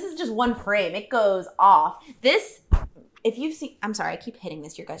 This scene. This is just one frame. It goes off. This. If you've seen, I'm sorry, I keep hitting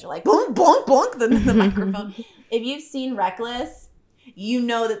this. You guys are like, bonk, bonk, bonk, the microphone. If you've seen Reckless, you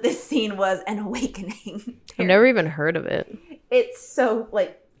know that this scene was an awakening. I've never even heard of it. It's so,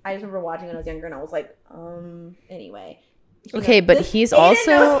 like, I just remember watching when I was younger, and I was like, anyway. Okay, but he's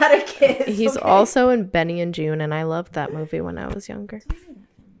also he's also in Benny and June, and I loved that movie when I was younger.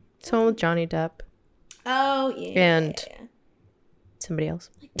 It's one with Johnny Depp. Oh, yeah. And somebody else.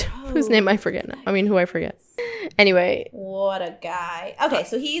 Whose name I forget now. I mean, who I forget. Anyway. What a guy. Okay,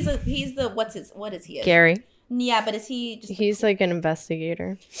 so he's the what is he? Gary. Yeah, but is he just he's like an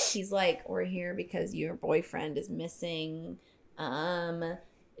investigator. He's like, we're here because your boyfriend is missing. Do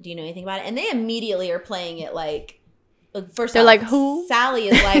you know anything about it? And they immediately are playing it like first they're off, like, who? Sally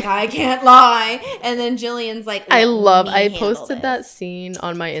is like, I can't lie. And then Jillian's like, I posted that scene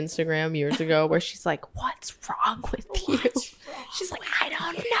on my Instagram years ago where she's like, what's wrong with you? She's like, I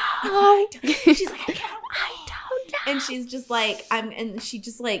don't know. She's like, I don't know. And she's just like,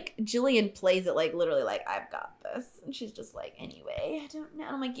 Jillian plays it like literally like, I've got this. And she's just like, anyway, I don't know.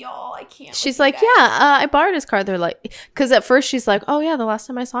 I'm like, y'all, I can't. She's like, I borrowed his car. They're like, because at first she's like, oh yeah, the last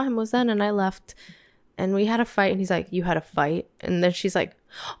time I saw him was then and I left and we had a fight. And he's like, you had a fight? And then she's like,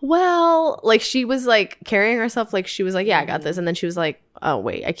 well, like she was like carrying herself like she was like, yeah, I got this. And then she was like, oh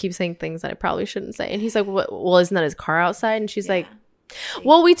wait, I keep saying things that I probably shouldn't say. And he's like, well, isn't that his car outside? And she's like,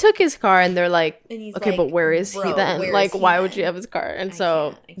 well, we took his car. And they're like, okay, like, but where is he then? Like, why would you have his car? And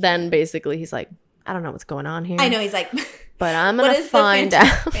so then basically he's like, I don't know what's going on here. I know, he's like, but I'm gonna find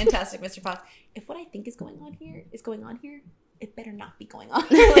out. Fantastic, Mr. Fox. If what I think is going on here, it better not be going on.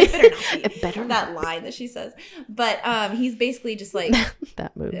 Like, better not be. It better that not. Line that she says. But he's basically just like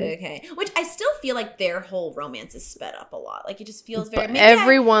that movie. Okay. Which I still feel like their whole romance is sped up a lot. Like it just feels very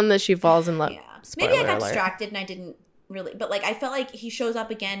everyone that she falls in love. Yeah. Maybe I got distracted and I didn't really, but like I felt like he shows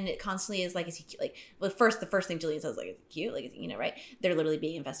up again and it constantly is like, is he cute? Like the first thing Jillian says, like, is he cute? Like, is he, right? They're literally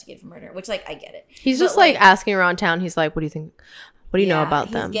being investigated for murder, which like I get it. He's just like asking around town. He's like, what do you think? What do you know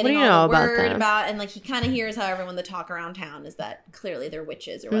about them? What do you know about them? And like he kind of hears how everyone the talk around town is that clearly they're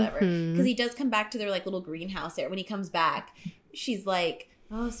witches or whatever. Because he does come back to their like little greenhouse there. When he comes back, she's like,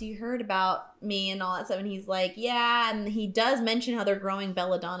 oh, so you heard about me and all that stuff. And he's like, yeah. And he does mention how they're growing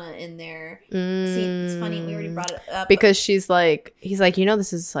belladonna in there. See, it's funny. We already brought it up. Because she's like, he's like,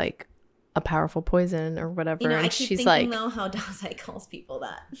 this is like a powerful poison or whatever. And I keep she's thinking, though, how Dazai calls people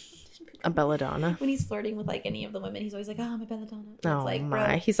that. A belladonna. When he's flirting with like any of the women, he's always like, oh, I'm a belladonna. Oh like, my.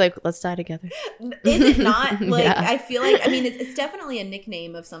 Bro. He's like, let's die together. Is it not? Like, yeah. I feel like, I mean, it's definitely a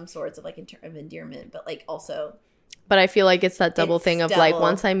nickname of some sorts of like of endearment, but like also. But I feel like it's that double thing of like,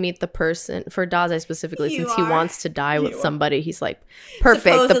 once I meet the person, for Dazai specifically, since he wants to die with somebody, he's like, perfect,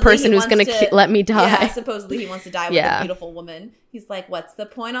 supposedly the person who's going to let me die. Yeah, supposedly he wants to die with a beautiful woman. He's like, what's the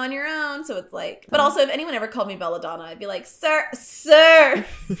point on your own? So it's like, but also if anyone ever called me belladonna, I'd be like, sir,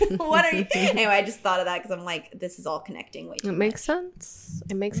 what are you? Anyway, I just thought of that because I'm like, this is all connecting way too much. Makes sense.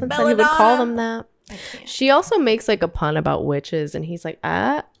 It makes sense belladonna. That he would call them that. She also makes like a pun about witches and he's like,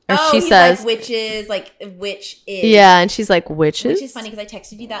 Or she says like witches, like witch is. Yeah, and she's like witches. Which is funny because I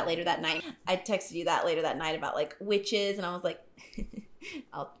texted you that later that night. About like witches, and I was like,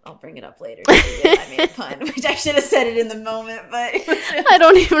 I'll bring it up later. I made a pun, which I should have said it in the moment, but I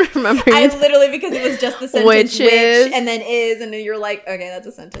don't even remember. I literally because it was just the sentence witches. Witch and then is, and then you're like, okay, that's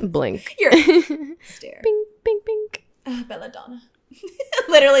a sentence. Blink. You're stare. Bing, bing, bing. Belladonna.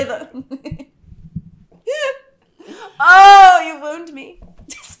 Literally the. Oh, you wound me.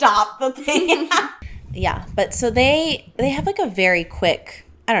 Stop the thing. Yeah, but so they have like a very quick,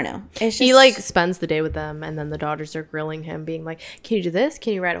 I don't know. It's just, he like spends the day with them and then the daughters are grilling him being like, can you do this?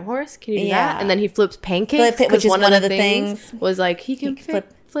 Can you ride a horse? Can you do that? And then he flips pancakes, which is one of the things was like he can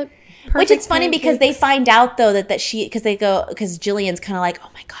flip which it's funny because they find out though that she, because Jillian's kind of like, oh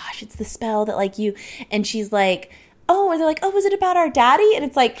my gosh, it's the spell that like you, and she's like, oh, and they're like, oh, was it about our daddy? And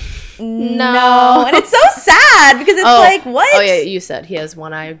it's like, no. And it's so sad because it's like, what? Oh, yeah, you said he has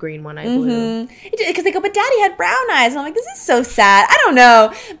one eye green, one eye blue. Because they go, but daddy had brown eyes. And I'm like, this is so sad. I don't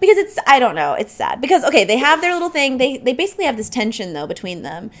know. Because it's sad. Because, okay, they have their little thing. They basically have this tension, though, between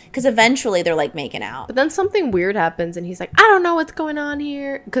them. Because eventually they're, like, making out. But then something weird happens, and he's like, I don't know what's going on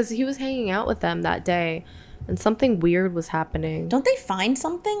here. Because he was hanging out with them that day. And something weird was happening. Don't they find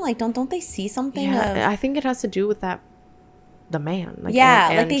something? Like, don't they see something? Yeah, I think it has to do with the man. Like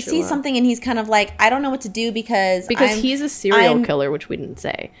like they see something and he's kind of like, I don't know what to do because he's a serial killer, which we didn't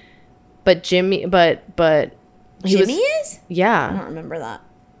say. But Jimmy is? Yeah. I don't remember that.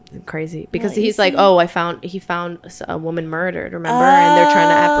 Crazy. Because he's like, oh, he found a woman murdered, remember? And they're trying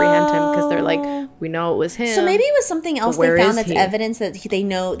to apprehend him because they're like, we know it was him. So maybe it was something else they found that's evidence that they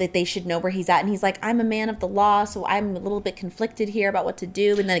know that they should know where he's at. And he's like, I'm a man of the law, so I'm a little bit conflicted here about what to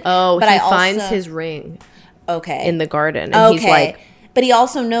do. And then, but he finds his ring. Okay. In the garden. And he's like, but he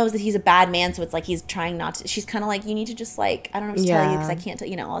also knows that he's a bad man, so it's like he's trying not to. She's kind of like, you need to just like, I don't know what to tell you because I can't tell,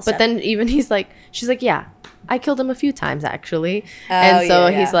 all this stuff. But then even she's like, yeah, I killed him a few times actually. And so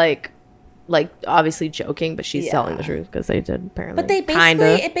he's like obviously joking, but she's telling the truth because they did apparently. But it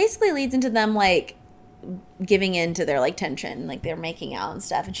basically leads into them like giving in to their like tension, like they're making out and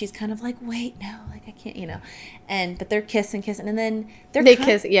stuff, and she's kind of like, wait, no, like I can't, but they're kissing, and then they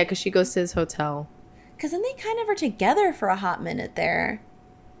kiss, because she goes to his hotel. Because then they kind of are together for a hot minute there.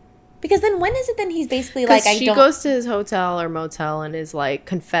 Because then when is it then he's basically like, she goes to his hotel or motel and is like,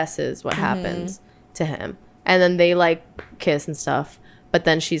 confesses what happens to him. And then they like kiss and stuff. But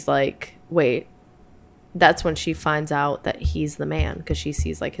then she's like, wait. That's when she finds out that he's the man. Because she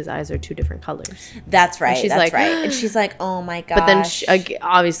sees like his eyes are two different colors. That's right. And she's like, oh my gosh. But then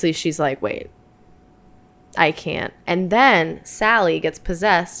obviously she's like, wait. I can't. And then Sally gets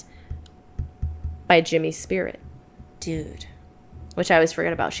possessed by Jimmy's spirit. Dude. Which I always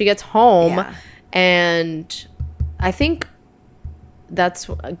forget about. She gets home and I think that's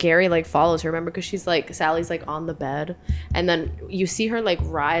Gary like follows her, remember, because she's like, Sally's like on the bed and then you see her like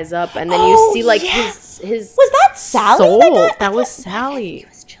rise up and then you see like his was that Sally soul. That was Sally.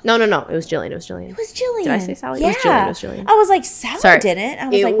 No, it was Jillian. It was Jillian. Did I say Sally? Yeah. It was Jillian. I was like, Sally didn't. I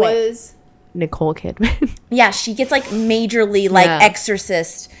was like, wait. It was Nicole Kidman. Yeah, she gets like majorly like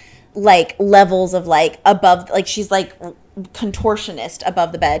exorcist like levels of like above, like she's like contortionist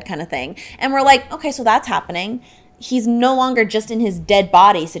above the bed kind of thing. And we're like, okay, so that's happening. He's no longer just in his dead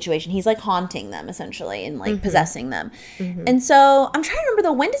body situation. He's like haunting them essentially and like possessing them. And so I'm trying to remember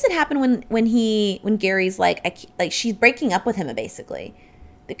though, when does it happen when Gary's like she's breaking up with him basically?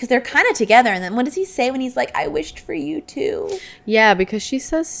 Because they're kind of together, and then what does he say when he's like, I wished for you too? Yeah, because she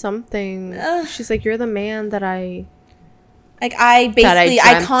says something. She's like, you're the man that I... Like,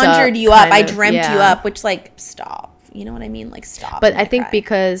 I conjured you up. I dreamt you up, which, like, stop. You know what I mean? Like, stop. But I think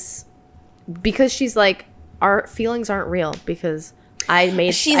because she's like, our feelings aren't real because I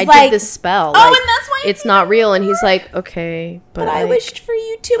did this spell. Oh, like, and that's why it's not real. And he's like, okay, but I wished for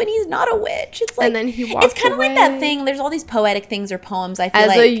you too. And he's not a witch. It's like, and then he walked It's kind of like that thing. There's all these poetic things or poems. I feel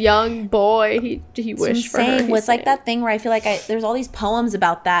as a young boy, he wished for her. It's like that thing where I feel like there's all these poems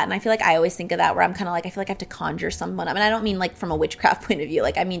about that, and I feel like I always think of that where I'm kind of like, I feel like I have to conjure someone. I mean, I don't mean like from a witchcraft point of view.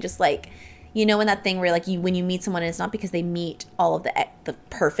 Like, I mean just like, you know, in that thing where like when you meet someone, and it's not because they meet all of the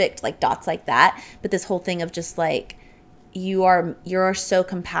perfect like dots like that, but this whole thing of just like, you're so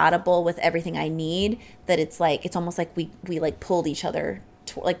compatible with everything I need that it's like, it's almost like we like pulled each other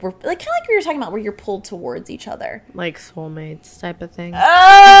like we're like kind of like we were talking about where you're pulled towards each other, like soulmates type of thing. But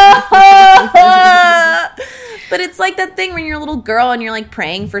it's like that thing when you're a little girl and you're like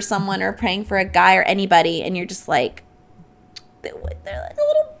praying for someone or praying for a guy or anybody, and you're just like, they're like a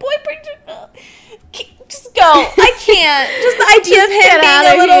little boy. Just go. I can't. Just the idea of him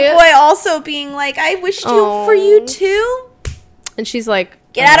being a little boy also being like, I wished for you too. And she's like,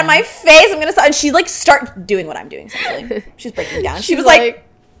 get out of my face. I'm going to stop. And she like start doing what I'm doing essentially. She's breaking down. She was like,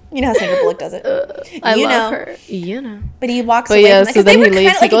 you know how Sandra Bullock does it. I love her. You know. But he walks away from that. So then he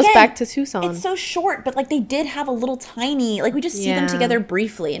leaves. He goes back to Tucson. It's so short, but like they did have a little tiny, like we just see them together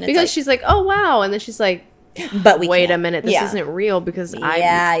briefly. And it's because she's like, oh wow. And then she's like, but wait a minute, this isn't real because and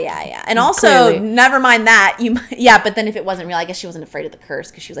also clearly. Never mind that but then if it wasn't real, I guess she wasn't afraid of the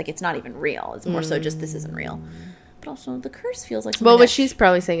curse because she was like, it's not even real, it's more so just this isn't real. But also the curse feels like something. Well, what she's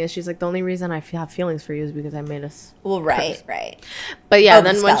probably saying is she's like, the only reason I have feelings for you is because I made us right. But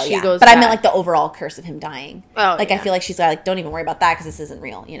then when she goes but back, I meant like the overall curse of him dying. I feel like she's like, don't even worry about that because this isn't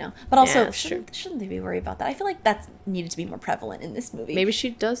real, you know. But also shouldn't they be worried about that? I feel like that's needed to be more prevalent in this movie. Maybe she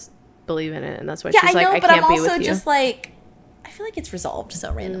does believe in it, and that's why she's like, I can't be with you. But I'm also just like, I feel like it's resolved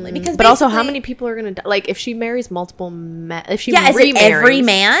so randomly because. But also, how many people are gonna die? Like, if she marries multiple men, if she is it every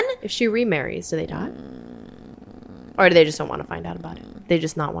man? If she remarries, do they die, or do they just don't want to find out about it? They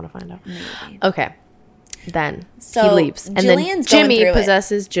just not want to find out. Maybe. Okay, then so he leaves, and then Jimmy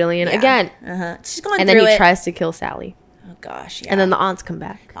possesses Jillian again. She's going and through then he tries to kill Sally. Oh gosh, and then the aunts come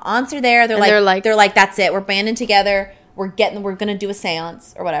back. The aunts are there. They're like, that's it. We're banding together. We're gonna do a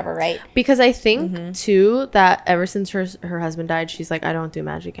seance or whatever, right? Because I think too that ever since her husband died, she's like, I don't do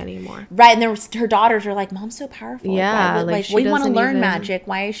magic anymore. Right, and her daughters are like, Mom's so powerful. Yeah, we want to learn magic.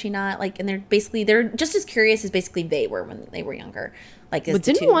 Why is she not like? And they're just as curious as basically they were when they were younger. Like, but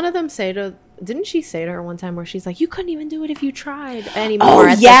didn't she say to her one time where she's like, you couldn't even do it if you tried anymore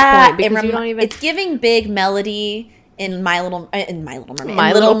at this point because you don't even. It's giving big Melody in Little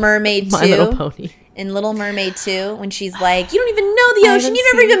Mermaid 2. My Little Pony. In Little Mermaid 2, when she's like, you don't even know the ocean, you've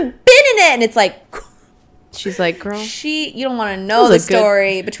never even been in it, and it's like, she's like, girl, you don't want to know the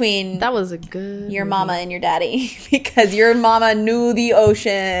story between that was a good your mama and your daddy because your mama knew the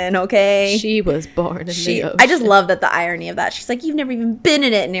ocean, okay? She was born in the ocean. I just love that the irony of that. She's like, you've never even been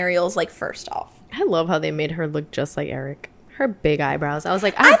in it, and Ariel's like, first off, I love how they made her look just like Eric. Her big eyebrows. I was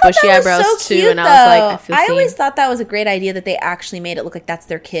like, I have bushy eyebrows so cute, too, and I was like, I feel seen. Always thought that was a great idea that they actually made it look like that's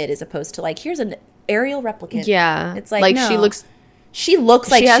their kid, as opposed to like, here's an Ariel replicant. Yeah, it's like no. she looks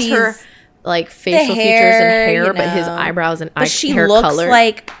like she has her like facial features and hair, but his eyebrows and hair color. She looks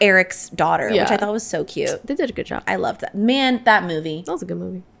like Eric's daughter, which I thought was so cute. They did a good job. I loved that. Man, that movie. That was a good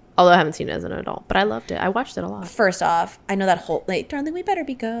movie. Although I haven't seen it as an adult, but I loved it. I watched it a lot. First off, I know that whole like, darling, we better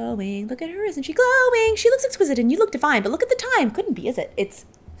be going. Look at her, isn't she glowing? She looks exquisite, and you look divine. But look at the time. Couldn't be, is it? It's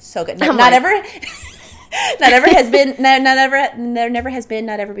so good. There never has been,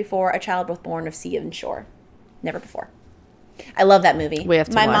 not ever before a child both born of sea and shore. Never before. I love that movie. We have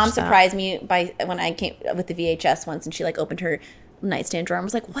to My watch mom that. surprised me when I came with the VHS once, and she like opened her nightstand drawer and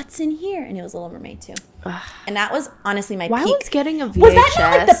was like, "What's in here?" And it was Little Mermaid 2. And that was honestly my Why peak. was getting a VHS? Was that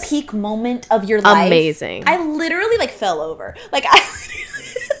not like the peak moment of your life? Amazing. I literally like fell over. Like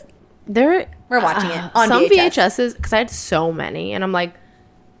we're watching it on some VHS. VHSs because I had so many, and I'm like,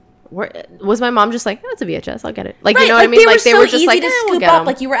 was my mom just like, that's a VHS, I'll get it. Like, right, you know what I mean? Like they were just easy like, to we'll scoop get up. them.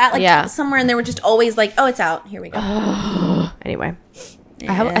 Like you were at like somewhere, and they were just always like, oh, it's out. Here we go. Anyway,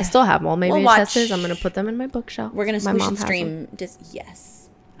 I still have all my VHSs. I'm gonna put them in my bookshelf. We're gonna stream. Yes.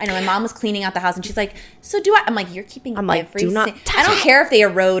 I know my mom was cleaning out the house and she's like, "So do I?" I'm like, "You're keeping." I'm like, "Do not touch I don't care if they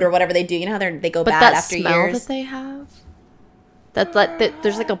erode or whatever they do. You know how they go bad after years. But that smell that they have, that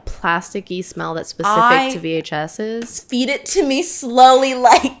there's like a plasticky smell that's specific to VHSs. Feed it to me slowly,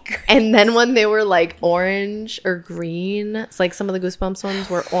 like. And then when they were like orange or green, it's like some of the Goosebumps ones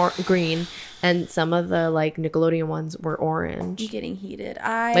were green, and some of the like Nickelodeon ones were orange. I'm getting heated.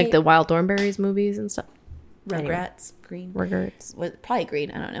 Like the Wild Thornberrys movies and stuff. Rugrats, green. Rugrats. Probably green.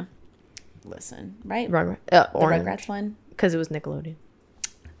 I don't know. Listen, right? Orange. The Rugrats one? Because it was Nickelodeon.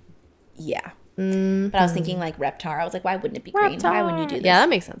 Yeah. Mm-hmm. But I was thinking like Reptar. I was like, why wouldn't it be green? Why wouldn't you do this? Yeah, that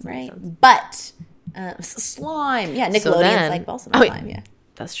makes sense. Right? Makes sense. But slime. Yeah, Nickelodeon's like also slime. Yeah.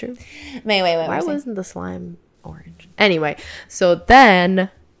 That's true. Wait. Why wasn't the slime orange? Anyway, so then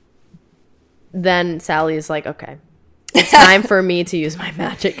Sally is like, okay, it's time for me to use my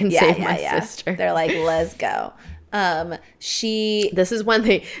magic and save my sister. They're like, let's go. This is when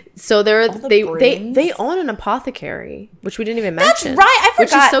they own an apothecary, which we didn't even mention. That's right. I forgot.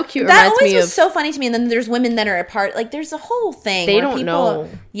 Which is so cute. That always was so funny to me. And then there's women that are a part. Like there's a whole thing. They don't know.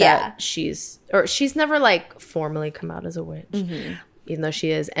 That she's never like formally come out as a witch, even though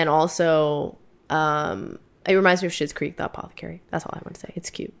she is. And also, it reminds me of Schitt's Creek, the apothecary. That's all I want to say. It's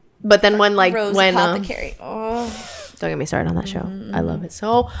cute. But then when apothecary. Don't get me started on that show. I love it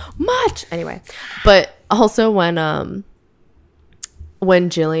so much. Anyway, but also when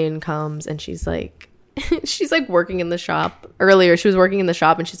Jillian comes and she's like working in the shop. Earlier she was working in the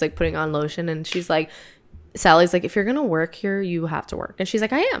shop and she's like putting on lotion and she's like, Sally's like, if you're gonna work here, you have to work. And she's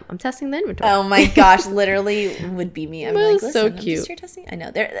like, I'm testing the inventory. Oh my gosh, literally would be me. I'm like, listen, so cute. I'm just here testing. I know.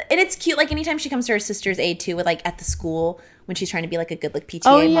 And it's cute. Like anytime she comes to her sister's aid too, with like at the school when she's trying to be like a good like PTA.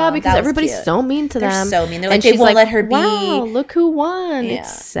 Oh yeah, mom, because everybody's so mean to them. They're so mean. They're like, they won't let her be. Wow, look who won. Yeah.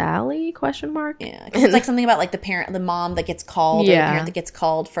 It's Sally? ? Yeah, because it's like something about like the mom that gets called, or the parent that gets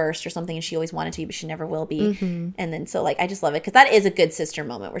called first, or something, and she always wanted to be, but she never will be. And then so like I just love it because that is a good sister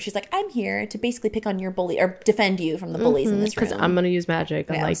moment where she's like, I'm here to basically pick on your bully or defend you from the bullies in this room. Because I'm gonna use magic.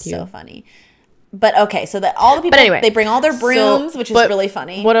 I like you. So funny. But okay, so that all the people, they bring all their brooms, which is really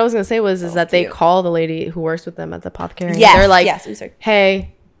funny. What I was gonna say is that they call the lady who works with them at the apothecary. Yes, they're like,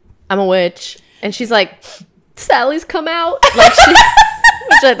 hey, I'm a witch, and she's like, Sally's come out. Like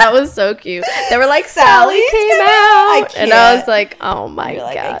which I thought was so cute. They were like, Sally came out, and I was like, oh my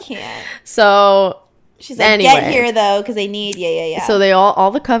god, I can't. So she's like, get here though, because they need So they all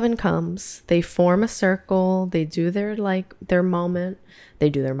the coven comes. They form a circle. They do their moment.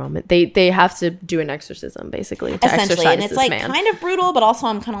 They have to do an exorcism basically to essentially, exorcise and it's like kind of brutal, but also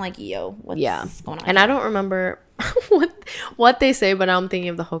I'm kind of like, yo, what's going on? And I don't remember what they say, but I'm thinking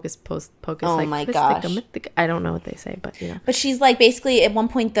of the hocus pocus. Oh like, my gosh, I don't know what they say, but you know. But she's like basically at one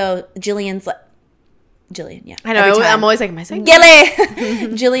point though, Jillian, yeah. I know. I'm always like, am I saying Gilly?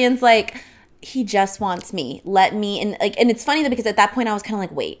 Jillian's like, he just wants me. Let me, and it's funny though because at that point I was kind of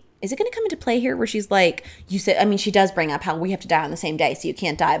like, wait. Is it going to come into play here where she's like, you said, I mean, she does bring up how we have to die on the same day, so you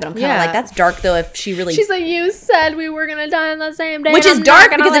can't die. But I'm kind of like, that's dark though if she really. She's like, you said we were going to die on the same day. Which is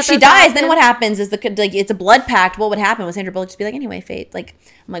dark because if she dies, then what happens is it's a blood pact. What would happen? Would Sandra Bullock just be like, anyway, Fate? Like,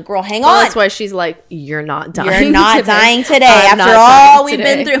 I'm like, girl, hang on. That's why she's like, you're not dying. You're not dying today. After all we've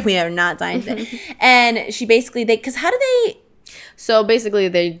been through, we are not dying today. And she basically, because how do they. So basically,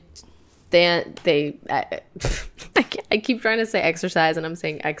 they I keep trying to say exercise and I'm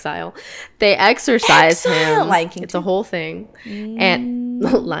saying exile. They exorcise him. Lion King it's a whole thing. And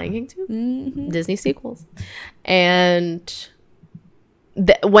Lion King too. Disney sequels. And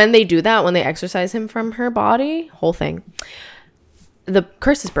when they do that, when they exorcise him from her body, whole thing, the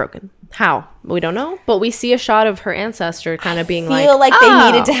curse is broken. How? We don't know, but we see a shot of her ancestor kind of being like, I feel like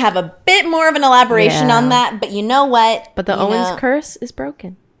they needed to have a bit more of an elaboration on that, but you know what? But the Owens curse is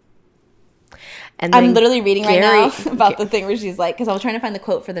broken. And I'm literally reading right now about the thing where she's like, because I was trying to find the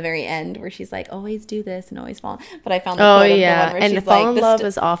quote for the very end where she's like, always do this and always fall. But I found the quote of the one where she's fall like, in love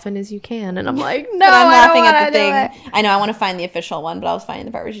as often as you can. And I'm like, no, I'm laughing at the thing. I know I want to find the official one, but I was finding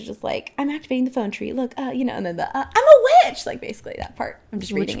the part where she's just like, I'm activating the phone tree. Look, and then I'm a witch. Like basically that part. I'm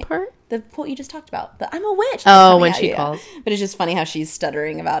just reading Which part? The quote you just talked about. The I'm a witch. Oh, when she calls. But it's just funny how she's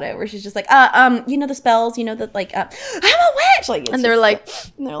stuttering about it, where she's just like, the spells, that like, I'm a witch. Like, and they're like,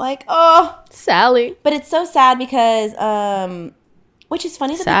 oh, Sally. But it's so sad because, which is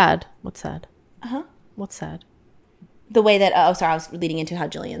funny. Sad. What's sad? What's sad? The way that, I was leading into how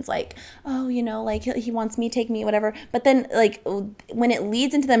Jillian's like, oh, like he wants me, take me, whatever. But then like when it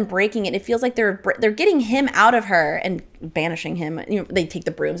leads into them breaking it, it feels like they're getting him out of her and banishing him. They take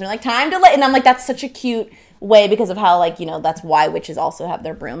the brooms and they're like, time to let, and I'm like, that's such a cute way because of how like, that's why witches also have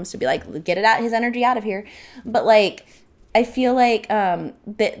their brooms to be like, get it out, his energy out of here. But like, I feel like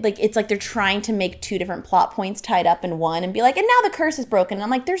that like it's like they're trying to make two different plot points tied up in one and be like, and now the curse is broken. And I'm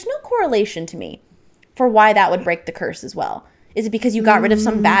like, there's no correlation to me for why that would break the curse as well. Is it because you got rid of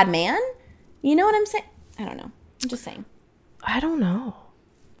some bad man? You know what I'm saying? I don't know. I'm just saying. I don't know.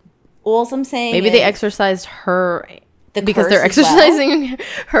 All I'm saying maybe they exorcised her because they're exorcising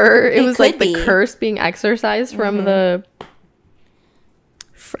her. It was like the curse being exorcised from the...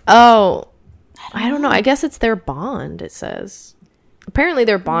 I don't know. I guess it's their bond, it says. Apparently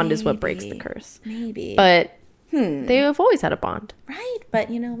their bond is what breaks the curse. Maybe. But they have always had a bond. Right. But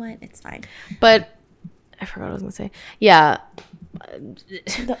you know what? It's fine. But I forgot what I was going to say. Yeah.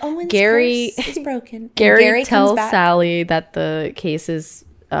 The Owens curse is broken. Gary tells Sally that the case is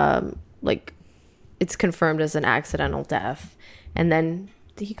it's confirmed as an accidental death. And then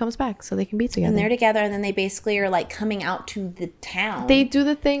he comes back so they can be together. And they're together, and then they basically are like coming out to the town. They do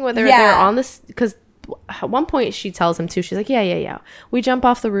the thing where they're on this, because at one point she tells him too, she's like, yeah, we jump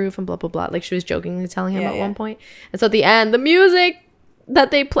off the roof and blah blah blah, like she was jokingly telling him at one point. And so at the end, the music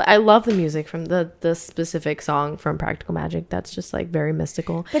that they play, I love the music from the specific song from Practical Magic that's just like very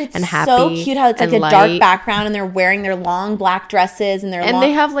mystical, but it's and happy, so cute how it's like a dark background and they're wearing their long black dresses and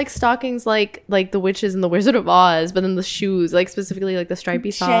they have like stockings like the witches in the Wizard of Oz, but then the shoes like specifically like the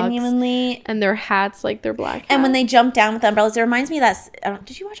stripy socks, genuinely, and their hats like they're black hats. And when they jump down with the umbrellas, it reminds me of that.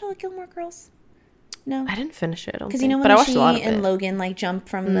 Did you watch all the Gilmore Girls? No, I didn't finish it because when she and Logan like jump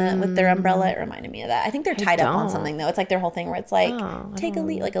from with their umbrella, it reminded me of that. I think they're tied up on something though. It's like their whole thing where it's like take a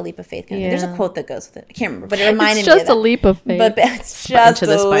leap, like a leap of faith. Kind of. There's a quote that goes with it. I can't remember, but it reminded me of that. It's just a leap of faith. But it's just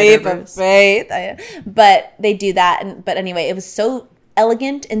a leap of faith. But they do that, but anyway, it was so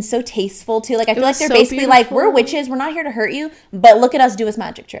elegant and so tasteful too. Like I feel like they're so basically beautiful. Like, we're witches, we're not here to hurt you, but look at us do this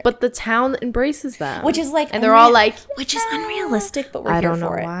magic trick. But the town embraces them, which is like, and they're all like, which is unrealistic, but we're here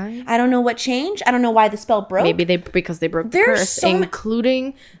for it. Why. I don't know what changed. I don't know why the spell broke. Maybe because they broke the curse,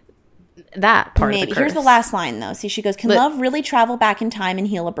 including that part of the curse. Here's the last line though. See, she goes, "Can love really travel back in time and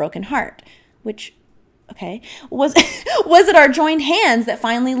heal a broken heart?" Which, okay, was it our joined hands that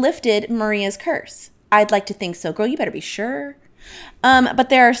finally lifted Maria's curse? I'd like to think so. Girl, you better be sure. But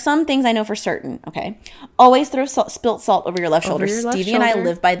there are some things I know for certain, okay? Always throw spilt salt over your left shoulder. Stevie and I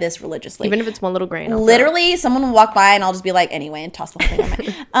live by this religiously. Even if it's one little grain. Literally, someone will walk by and I'll just be like, anyway, and toss the whole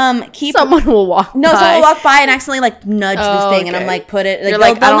thing on my... Someone will walk by. Someone will walk by and accidentally like nudge this thing, and I'm like, put it...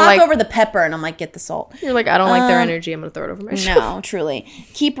 Like, they'll knock over the pepper, and I'm like, get the salt. You're like, I don't like their energy. I'm going to throw it over my shoulder. No, truly.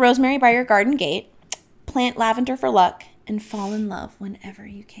 Keep rosemary by your garden gate. Plant lavender for luck. And fall in love whenever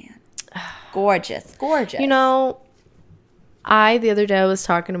you can. Gorgeous. Gorgeous. You know... the other day I was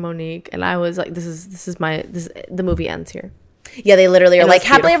talking to Monique and I was like, the movie ends here. Yeah, they literally are like,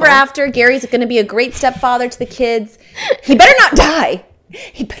 happily ever after. Gary's going to be a great stepfather to the kids. He better not die.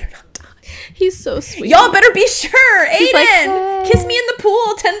 He's so sweet. Y'all better be sure. Aiden, like, hey. Kiss me in the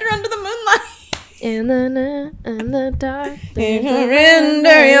pool, tender under the moonlight. In the dark,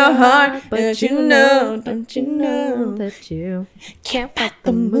 surrender your heart, but don't you know that you can't fight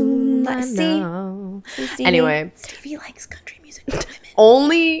the moonlight. See, anyway, Stevie likes country music for women.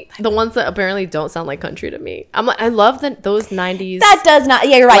 Only the ones that apparently don't sound like country to me. I'm like, I love those 90s. That does not.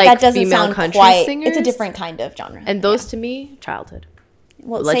 Yeah, you're right. Like, that doesn't sound country quite. Singers. It's a different kind of genre. And those to me, childhood.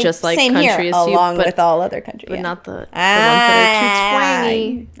 Well, like, just like same country here, is along with all other country, but not the ones that are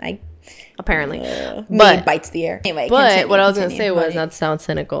too twangy. Apparently, but bites the air. Anyway, but what I was gonna say was, not to sound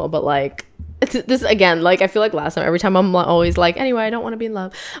cynical, but like this again, like I feel like last time, every time I'm always like, anyway, I don't want to be in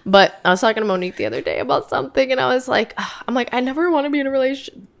love. But I was talking to Monique the other day about something, and I was like, I never want to be in a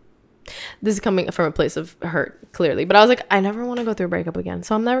relationship. This is coming from a place of hurt, clearly, but I was like, I never want to go through a breakup again,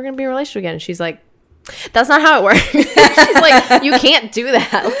 so I'm never gonna be in a relationship again. And she's like, that's not how it works. She's like, you can't do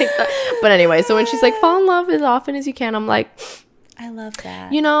that. Like that. But anyway, so when she's like, fall in love as often as you can, I'm like, I love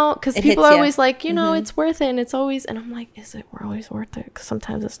that. You know, because people are always like, you know, it's worth it. And it's always, and I'm like, is it always worth it? Because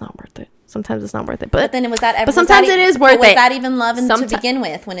sometimes it's not worth it. Sometimes it's not worth it. But then was that ever, but sometimes it is worth it. Was that even love to begin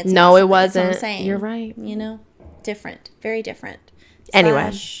with when it's no, it wasn't. That's what I'm saying. You're right. You know, different, very different.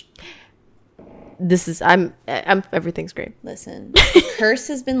 Anyway, everything's great. Listen, the curse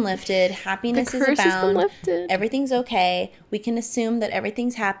has been lifted. Happiness is abound. Everything's okay. We can assume that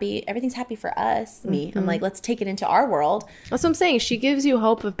everything's happy. Everything's happy for us. Me, I'm like, let's take it into our world. That's what I'm saying. She gives you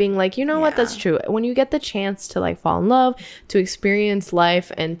hope of being like, you know what? That's true. When you get the chance to like fall in love, to experience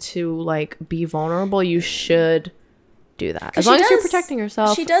life, and to like be vulnerable, you should do that, as long as you're protecting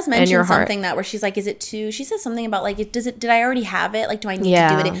yourself. She does mention something that where she's like, is it too, she says something about like, did I already have it, like do I need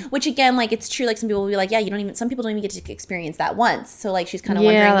to do it, which again, like it's true, like some people will be like, yeah, some people don't even get to experience that once, so like she's kind of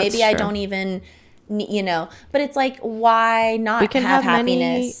wondering, maybe true. I don't even, but it's like, why not? We can have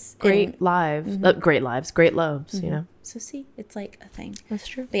happiness, great lives, great loves, so see, it's like a thing. That's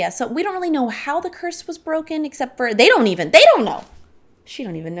true. But yeah, so we don't really know how the curse was broken, except for they don't know, she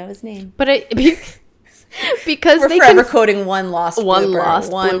don't even know his name, but because we're forever quoting one lost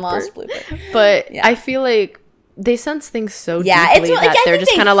blooper. But I feel like they sense things so deeply that they're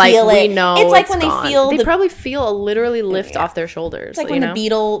just kind of like, we know it's like when gone. They probably feel a literally lift off their shoulders. It's like when the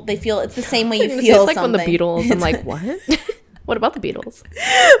Beatles, they feel, it's the same way you feel. It's like when the Beatles, I'm like, what? What about the Beatles?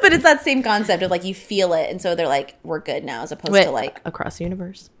 But it's that same concept of like, you feel it, and so they're like, we're good now, as opposed to like across the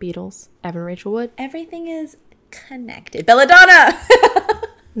universe. Beatles, Evan Rachel Wood, everything is connected. Belladonna.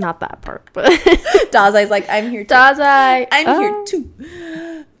 Not that part, but Dazai's like, I'm here too. I'm here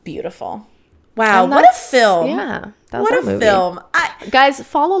too. Beautiful. Wow, what a film. Yeah. What a film. Guys,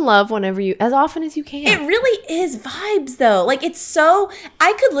 fall in love as often as you can. It really is vibes, though. Like, it's so,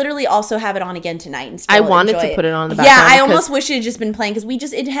 I could literally also have it on again tonight and still I wanted to put it on the background. Yeah, I almost wish it had just been playing, because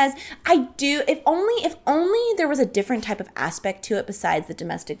if only there was a different type of aspect to it besides the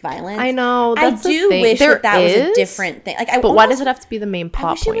domestic violence. I know, that's I do wish that was a different thing. But why does it have to be the main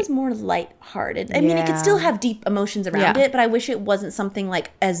plot point? I wish it was more lighthearted. I mean, it could still have deep emotions around it, but I wish it wasn't something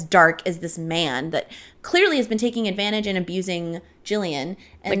like as dark as this man that clearly has been taking advantage and abusing Jillian.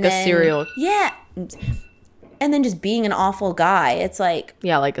 And a serial. Yeah. And then just being an awful guy. It's like.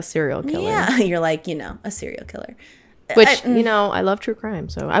 Yeah, like a serial killer. Yeah. You're like, a serial killer. Which, I love true crime.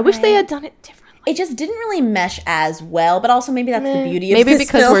 So I wish they had done it differently. It just didn't really mesh as well. But also maybe that's the beauty of this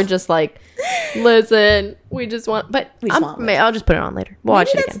because film. We're just like, listen, we just want. But I'll just put it on later. We'll watch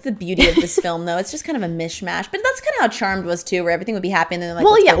it again. That's the beauty of this film, though. It's just kind of a mishmash. But that's kind of how Charmed was, too, where everything would be happy. And then like,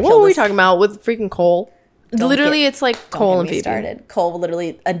 what were we talking about with freaking Cole? It's like Cole and Phoebe. Started. Cole,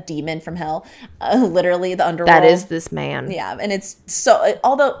 literally a demon from hell. Literally the underworld. That is this man. Yeah, and it's so,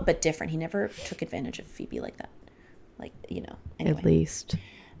 but different. He never took advantage of Phoebe like that. Like, anyway. At least.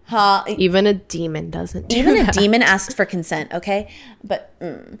 Even a demon doesn't. A demon asks for consent, okay? But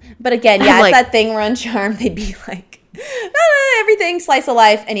again, yeah, it's that thing where on Charmed they'd be like, no, everything, slice of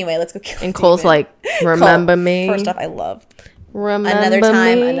life. Anyway, let's go kill And Cole's like, remember me. First off, I loved. Remember another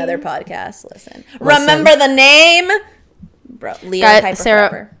time, me? another podcast. Listen. Remember the name? Bro, Leo Piper Sarah,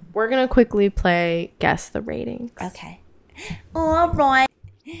 forever. We're going to quickly play Guess the Ratings. Okay. All right.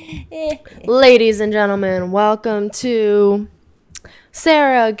 Ladies and gentlemen, welcome to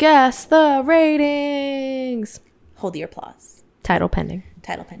Sarah Guess the Ratings. Hold your applause. Title pending.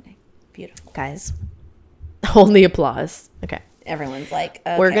 Beautiful. Guys, hold the applause. Okay. Everyone's like,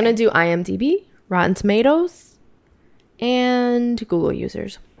 okay. We're going to do IMDb, Rotten Tomatoes, and Google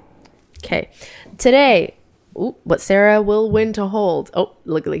users. Okay. Today, what Sarah will win to hold. Oh,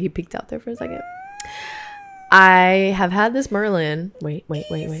 look, he peeked out there for a second. I have had this Merlin. Wait.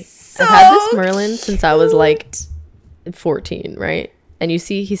 So I've had this Merlin since I was like 14, right? And you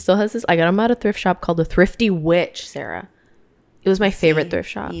see, he still has this. I got him at a thrift shop called the Thrifty Witch, Sarah. It was my favorite thrift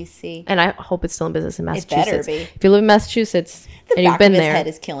shop. You see. And I hope it's still in business in Massachusetts. It better be. If you live in Massachusetts and you've been there. The back of his head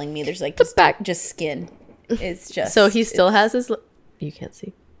is killing me. There's like just skin. It's just. So he still has his. You can't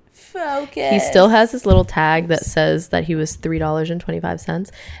see. Focus. He still has this little tag that says that he was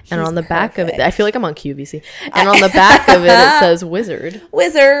 $3.25, and on the back of it, I feel like I'm on QVC. And on the back of it says Wizard,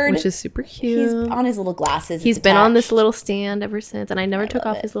 which is super cute. He's on his little glasses. He's been on this little stand ever since, and I never took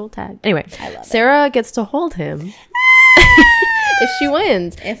off his little tag. Anyway, Sarah gets to hold him if she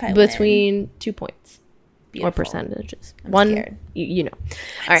wins. If I between 2 points. Beautiful. Or percentages. I'm scared. You know.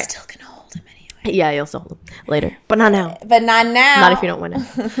 All right. Still gonna hold him anyway. Yeah, you'll still hold him later, but not now. Not if you don't win it.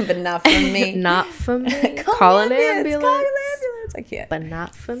 But not for me. Not for me. Call an ambulance. Call an ambulance. I can't. But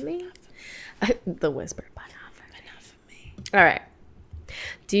not for me. The whisper. But not for me. All right.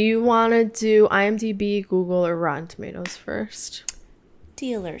 Do you want to do IMDb, Google, or Rotten Tomatoes first?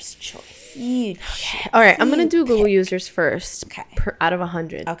 Dealer's choice. You choose. All right. I'm gonna do Google users first. Okay. Out of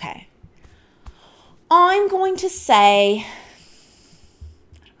 100. Okay. I'm going to say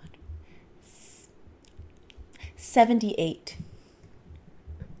 78.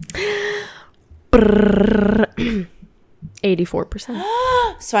 84%.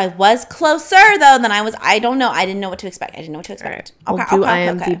 So I was closer though than I was. I don't know. I didn't know what to expect. I didn't know what to expect. All right. We'll do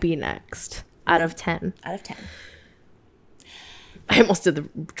IMDb next. Out of 10. Out of 10. I almost did the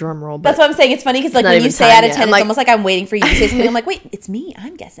drum roll. But that's what I'm saying. It's funny because like when you say out of 10, it's almost like I'm waiting for you to say something. I'm like, wait, it's me.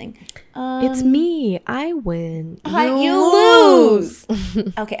 I'm guessing. It's me. I win. You lose.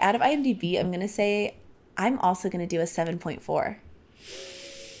 Okay, out of IMDb, I'm gonna say I'm also gonna do a 7.4.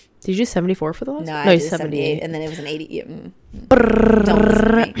 Did you do 74 for the last? No, I did 78, and then it was an 80. Don't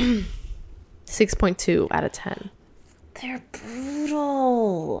listen to me. 6.2 out of 10. They're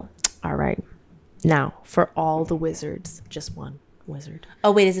brutal. All right. Now, for all the wizards, just one wizard.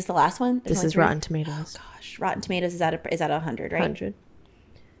 Oh, wait, is this the last one? This is Rotten Tomatoes. Oh, gosh. Rotten Tomatoes is at 100, right? 100.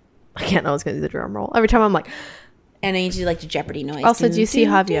 I can't know I was going to do the drum roll. Every time I'm like... And I need to do like the Jeopardy noise. Also, do you see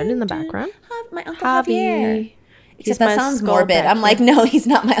Javier in the background? My Uncle Javier. Except that sounds morbid. Back I'm like, no, he's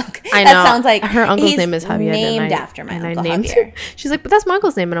not my uncle. I know. That sounds like her uncle's name is Javier. Named after my Uncle Javier. Her. She's like, but that's my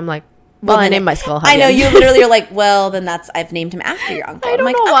uncle's name. And I'm like, well, I named my skull Javier. I know, you literally are like, well, then I've named him after your uncle. I don't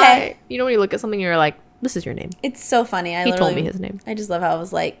like, know okay. why. You know when you look at something, you're like, this is your name. It's so funny. He told me his name. I just love how I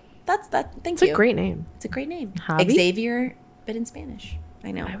was like, that's that. Thank you. It's a great name. It's a great name. Javi? Xavier, but in Spanish.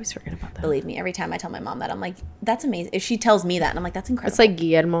 I know. I always forget about that. Believe me, every time I tell my mom that, I'm like, that's amazing. If she tells me that, and I'm like, that's incredible. It's like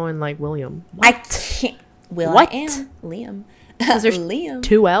Guillermo and like William. What? I can't. What? I am Liam. Because there's Liam.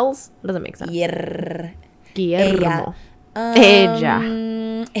 2 L's? That doesn't make sense. Guillermo. Ella.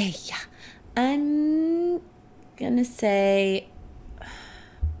 I'm gonna say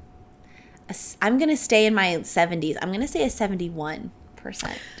I'm gonna stay in my 70s. I'm gonna say a 71%.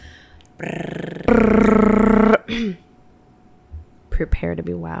 Prepare to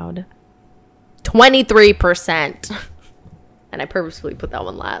be wowed. 23%. And I purposefully put that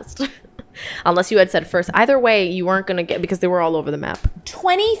one last. Unless you had said first. Either way, you weren't gonna get, because they were all over the map.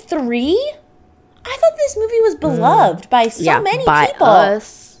 23? I thought this movie was beloved by so many people.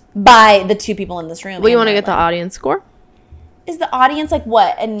 Us. By the 2 people in this room. Well, you want to get the audience score? Is the audience like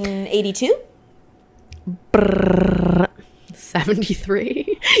what? An 82?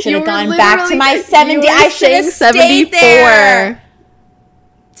 73. Should have gone back to my 70. I should have stayed there.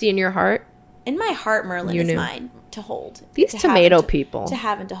 See, in your heart? In my heart, Merlin is mine to hold. These tomato people. To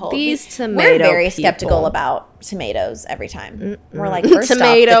have and to hold. These tomato people. We're very skeptical about tomatoes every time. We're like, first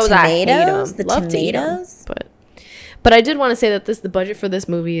tomatoes, off, the tomatoes, I hate them. the Love tomatoes. To eat them, but I did want to say that the budget for this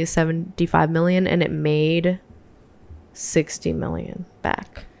movie is $75 million, and it made $60 million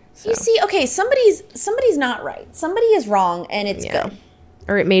back. So. You see, okay, somebody's not right. Somebody is wrong, and it's good.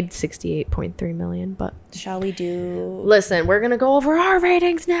 Or it made $68.3 million, but... Shall we do... Listen, we're going to go over our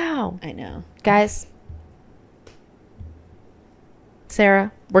ratings now. I know. Guys.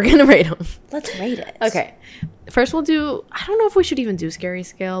 Sarah, we're going to rate them. Let's rate it. Okay. First we'll do... I don't know if we should even do scary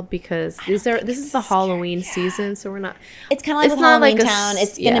scale, because this is the Halloween season, so we're not... It's kind of like with Halloween Town.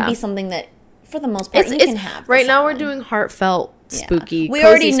 It's going to be something that, for the most part, you can have. Right now we're doing heartfelt, spooky, we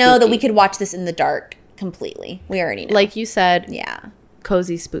already know that we could watch this in the dark completely. We already know. Like you said. Yeah.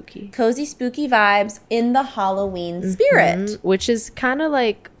 Cozy spooky. Cozy spooky vibes in the Halloween spirit. Which is kind of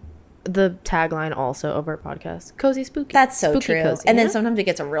like the tagline also of our podcast. Cozy spooky. That's so spooky, true. cozy, and then sometimes it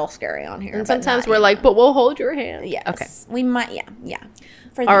gets real scary on here. And sometimes we're like, but we'll hold your hand. Yes. Okay. We might, yeah.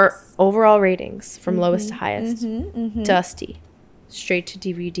 For our overall ratings from lowest to highest. Dusty. Straight to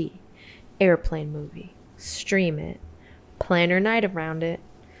DVD. Airplane movie. Stream it. Plan your night around it.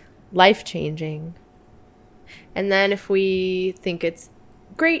 Life-changing. And then if we think it's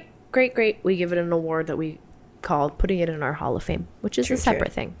great, we give it an award that we called putting it in our Hall of Fame, which is a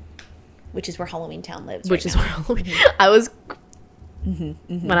separate thing. Which is where Halloween Town lives. Which is where Halloween... I was...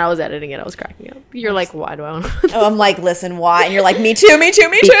 When I was editing it, I was cracking up. You're like, why do I want to... Oh, I'm like, listen, why? And you're like, me too.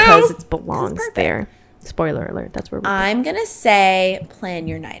 Because it belongs there. Spoiler alert, that's where I'm going to say plan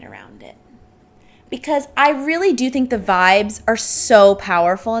your night around it. Because I really do think the vibes are so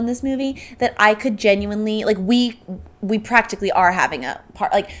powerful in this movie that I could genuinely, like, we practically are having a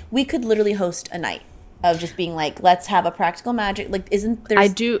part, like, we could literally host a night of just being like, let's have a practical magic, like, isn't there...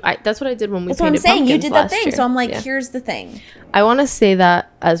 That's what I did when we That's what I'm saying, you did that thing, year. So I'm like, here's the thing. I want to say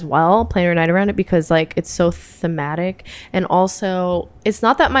that as well, plan your night around it, because, like, it's so thematic, and also, it's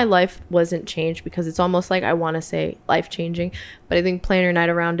not that my life wasn't changed, because it's almost like I want to say life-changing, but I think plan your night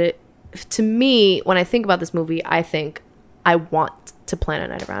around it, to me, when I think about this movie, I think I want to plan a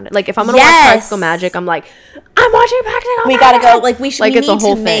night around it. Like, if I'm gonna watch Practical Magic, I'm like, I'm watching Practical Magic. We gotta go. Like, we should. Like, it's we a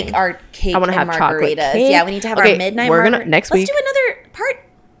whole need to thing. make our cake. I want to have chocolate cake. Yeah, we need to have our midnight. We're gonna next week. Let's do another part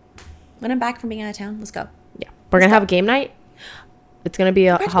when I'm back from being out of town. Let's go. Yeah, we're gonna have a game night. It's gonna be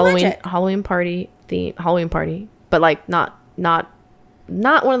a Halloween party, but like not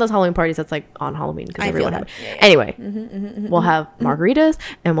not one of those Halloween parties that's like on Halloween because everyone have anyway. We'll have margaritas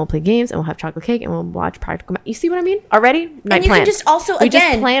and we'll play games and we'll have chocolate cake and we'll watch Practical You see what I mean? Already night and you planned. Can just also we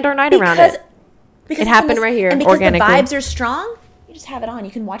just planned our night around it. Because it happened right here, and because organically. The vibes are strong. You just have it on.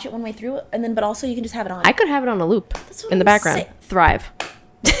 You can watch it one way through, and then but also you can just have it on. I could have it on a loop in the background. Thrive.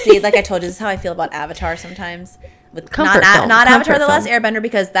 See, like I told you, this is how I feel about Avatar sometimes. With comfort not Avatar The Last Airbender,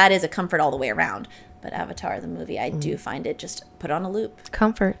 because that is a comfort all the way around. But Avatar the movie, I do find it just put on a loop.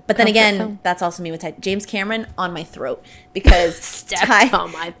 Comfort. But then again, that's also me with James Cameron on my throat because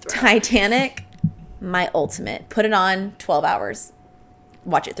on my throat. Titanic, my ultimate. Put it on 12 hours.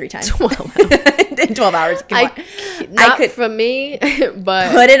 Watch it 3 times. 12 hours. In 12 hours. I could for me,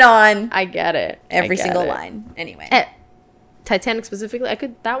 but put it on. I get it. Every single line. Anyway. Titanic specifically, I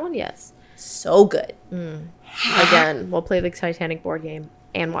could that one, yes. So good. Again, we'll play the Titanic board game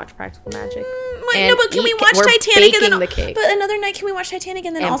and watch Practical Magic. No, but can we watch Titanic and then the cake. But another night can we watch Titanic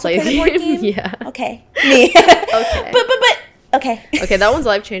and then also play the board game? Yeah. Okay. Me. Okay. But okay. Okay, that one's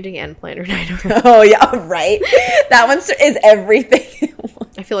life-changing and planner night. Oh, yeah, right. That one is everything.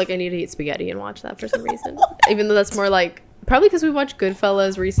 I feel like I need to eat spaghetti and watch that for some reason. Even though that's more like, probably because we watched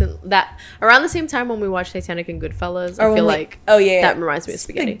Goodfellas around the same time when we watched Titanic and Goodfellas. I feel like that reminds me of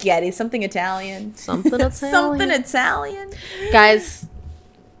spaghetti. Something Italian. Something Italian. Guys,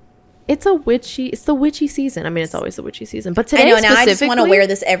 it's the witchy season. I mean, it's always the witchy season. But today, I know, now I just want to wear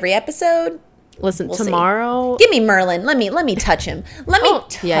this every episode. Listen, tomorrow... Give me Merlin. Let me touch him. Let me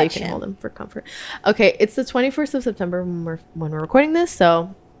touch him. Yeah, you can hold him for comfort. Okay, it's the 21st of September when we're recording this,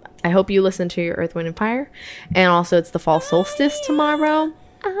 so I hope you listen to your Earth, Wind, and Fire. And also, it's the fall solstice tomorrow.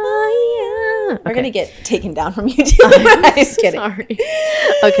 Oh, yeah. We're going to get taken down from YouTube. I'm just kidding. Sorry.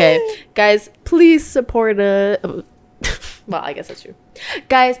 Okay, guys, please support well, I guess that's true.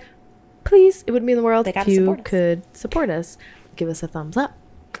 Guys, please, it would mean the world if you could support us. Give us a thumbs up.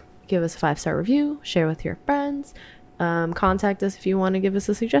 Give us a 5-star review, share with your friends, contact us if you want to give us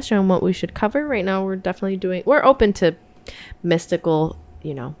a suggestion on what we should cover. Right now, we're open to mystical,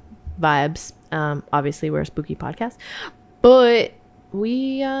 vibes. Obviously, we're a spooky podcast, but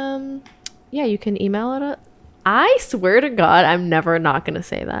we, you can email it. I swear to God, I'm never not going to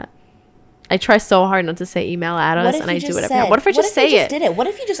say that. I try so hard not to say email at us, and I do it every time. What if I just say it? Did it? What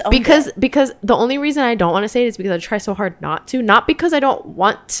if you just owned it? Because the only reason I don't want to say it is because I try so hard not to. Not because I don't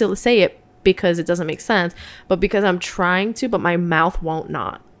want to say it because it doesn't make sense, but because I'm trying to, but my mouth won't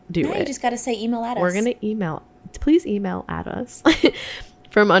not do it. You just got to say email at us. We're gonna email. Please email at us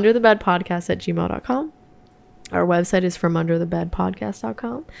from underthebedpodcast@gmail.com. Our website is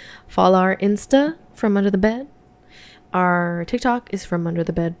FromUnderTheBedPodcast.com. Follow our Insta From Under the Bed. Our TikTok is From Under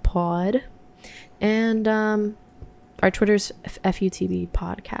the Bed Pod. And our Twitter's FUTB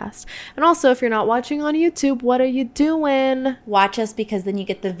podcast. And also, if you're not watching on YouTube, what are you doing? Watch us, because then you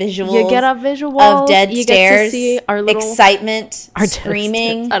get the visuals. You get a visual of dead you stairs, get to see our little excitement, our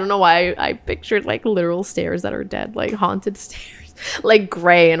screaming. I don't know why I pictured like literal stairs that are dead, like haunted stairs, like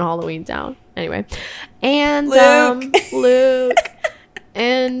Gray in Halloween Town. Anyway, and Luke,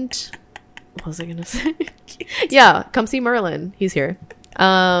 and what was I gonna say? Yeah, come see Merlin. He's here.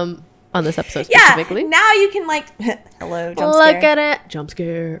 On this episode specifically. Yeah, now you can hello, jump scare. Look at it. Jump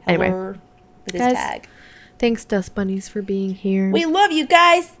scare. Anyway. With his tag. Thanks, Dust Bunnies, for being here. We love you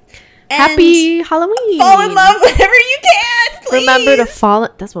guys. And happy Halloween. Fall in love whenever you can, please. Remember to fall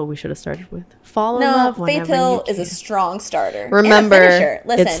that's what we should have started with. Fall in love whenever Faith Hill is a strong starter. Remember,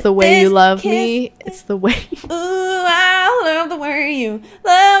 it's the way you love me. It's the way. Ooh, I love the way you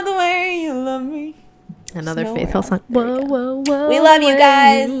love me. Another Faith Hill song. Whoa, whoa, whoa. We love you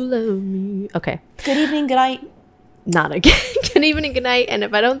guys. You love me. Okay. Good evening, good night. Not again. Good evening, good night. And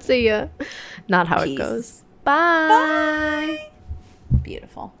if I don't see you, not how it goes. Bye.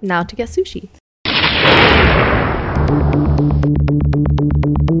 Beautiful. Now to get sushi.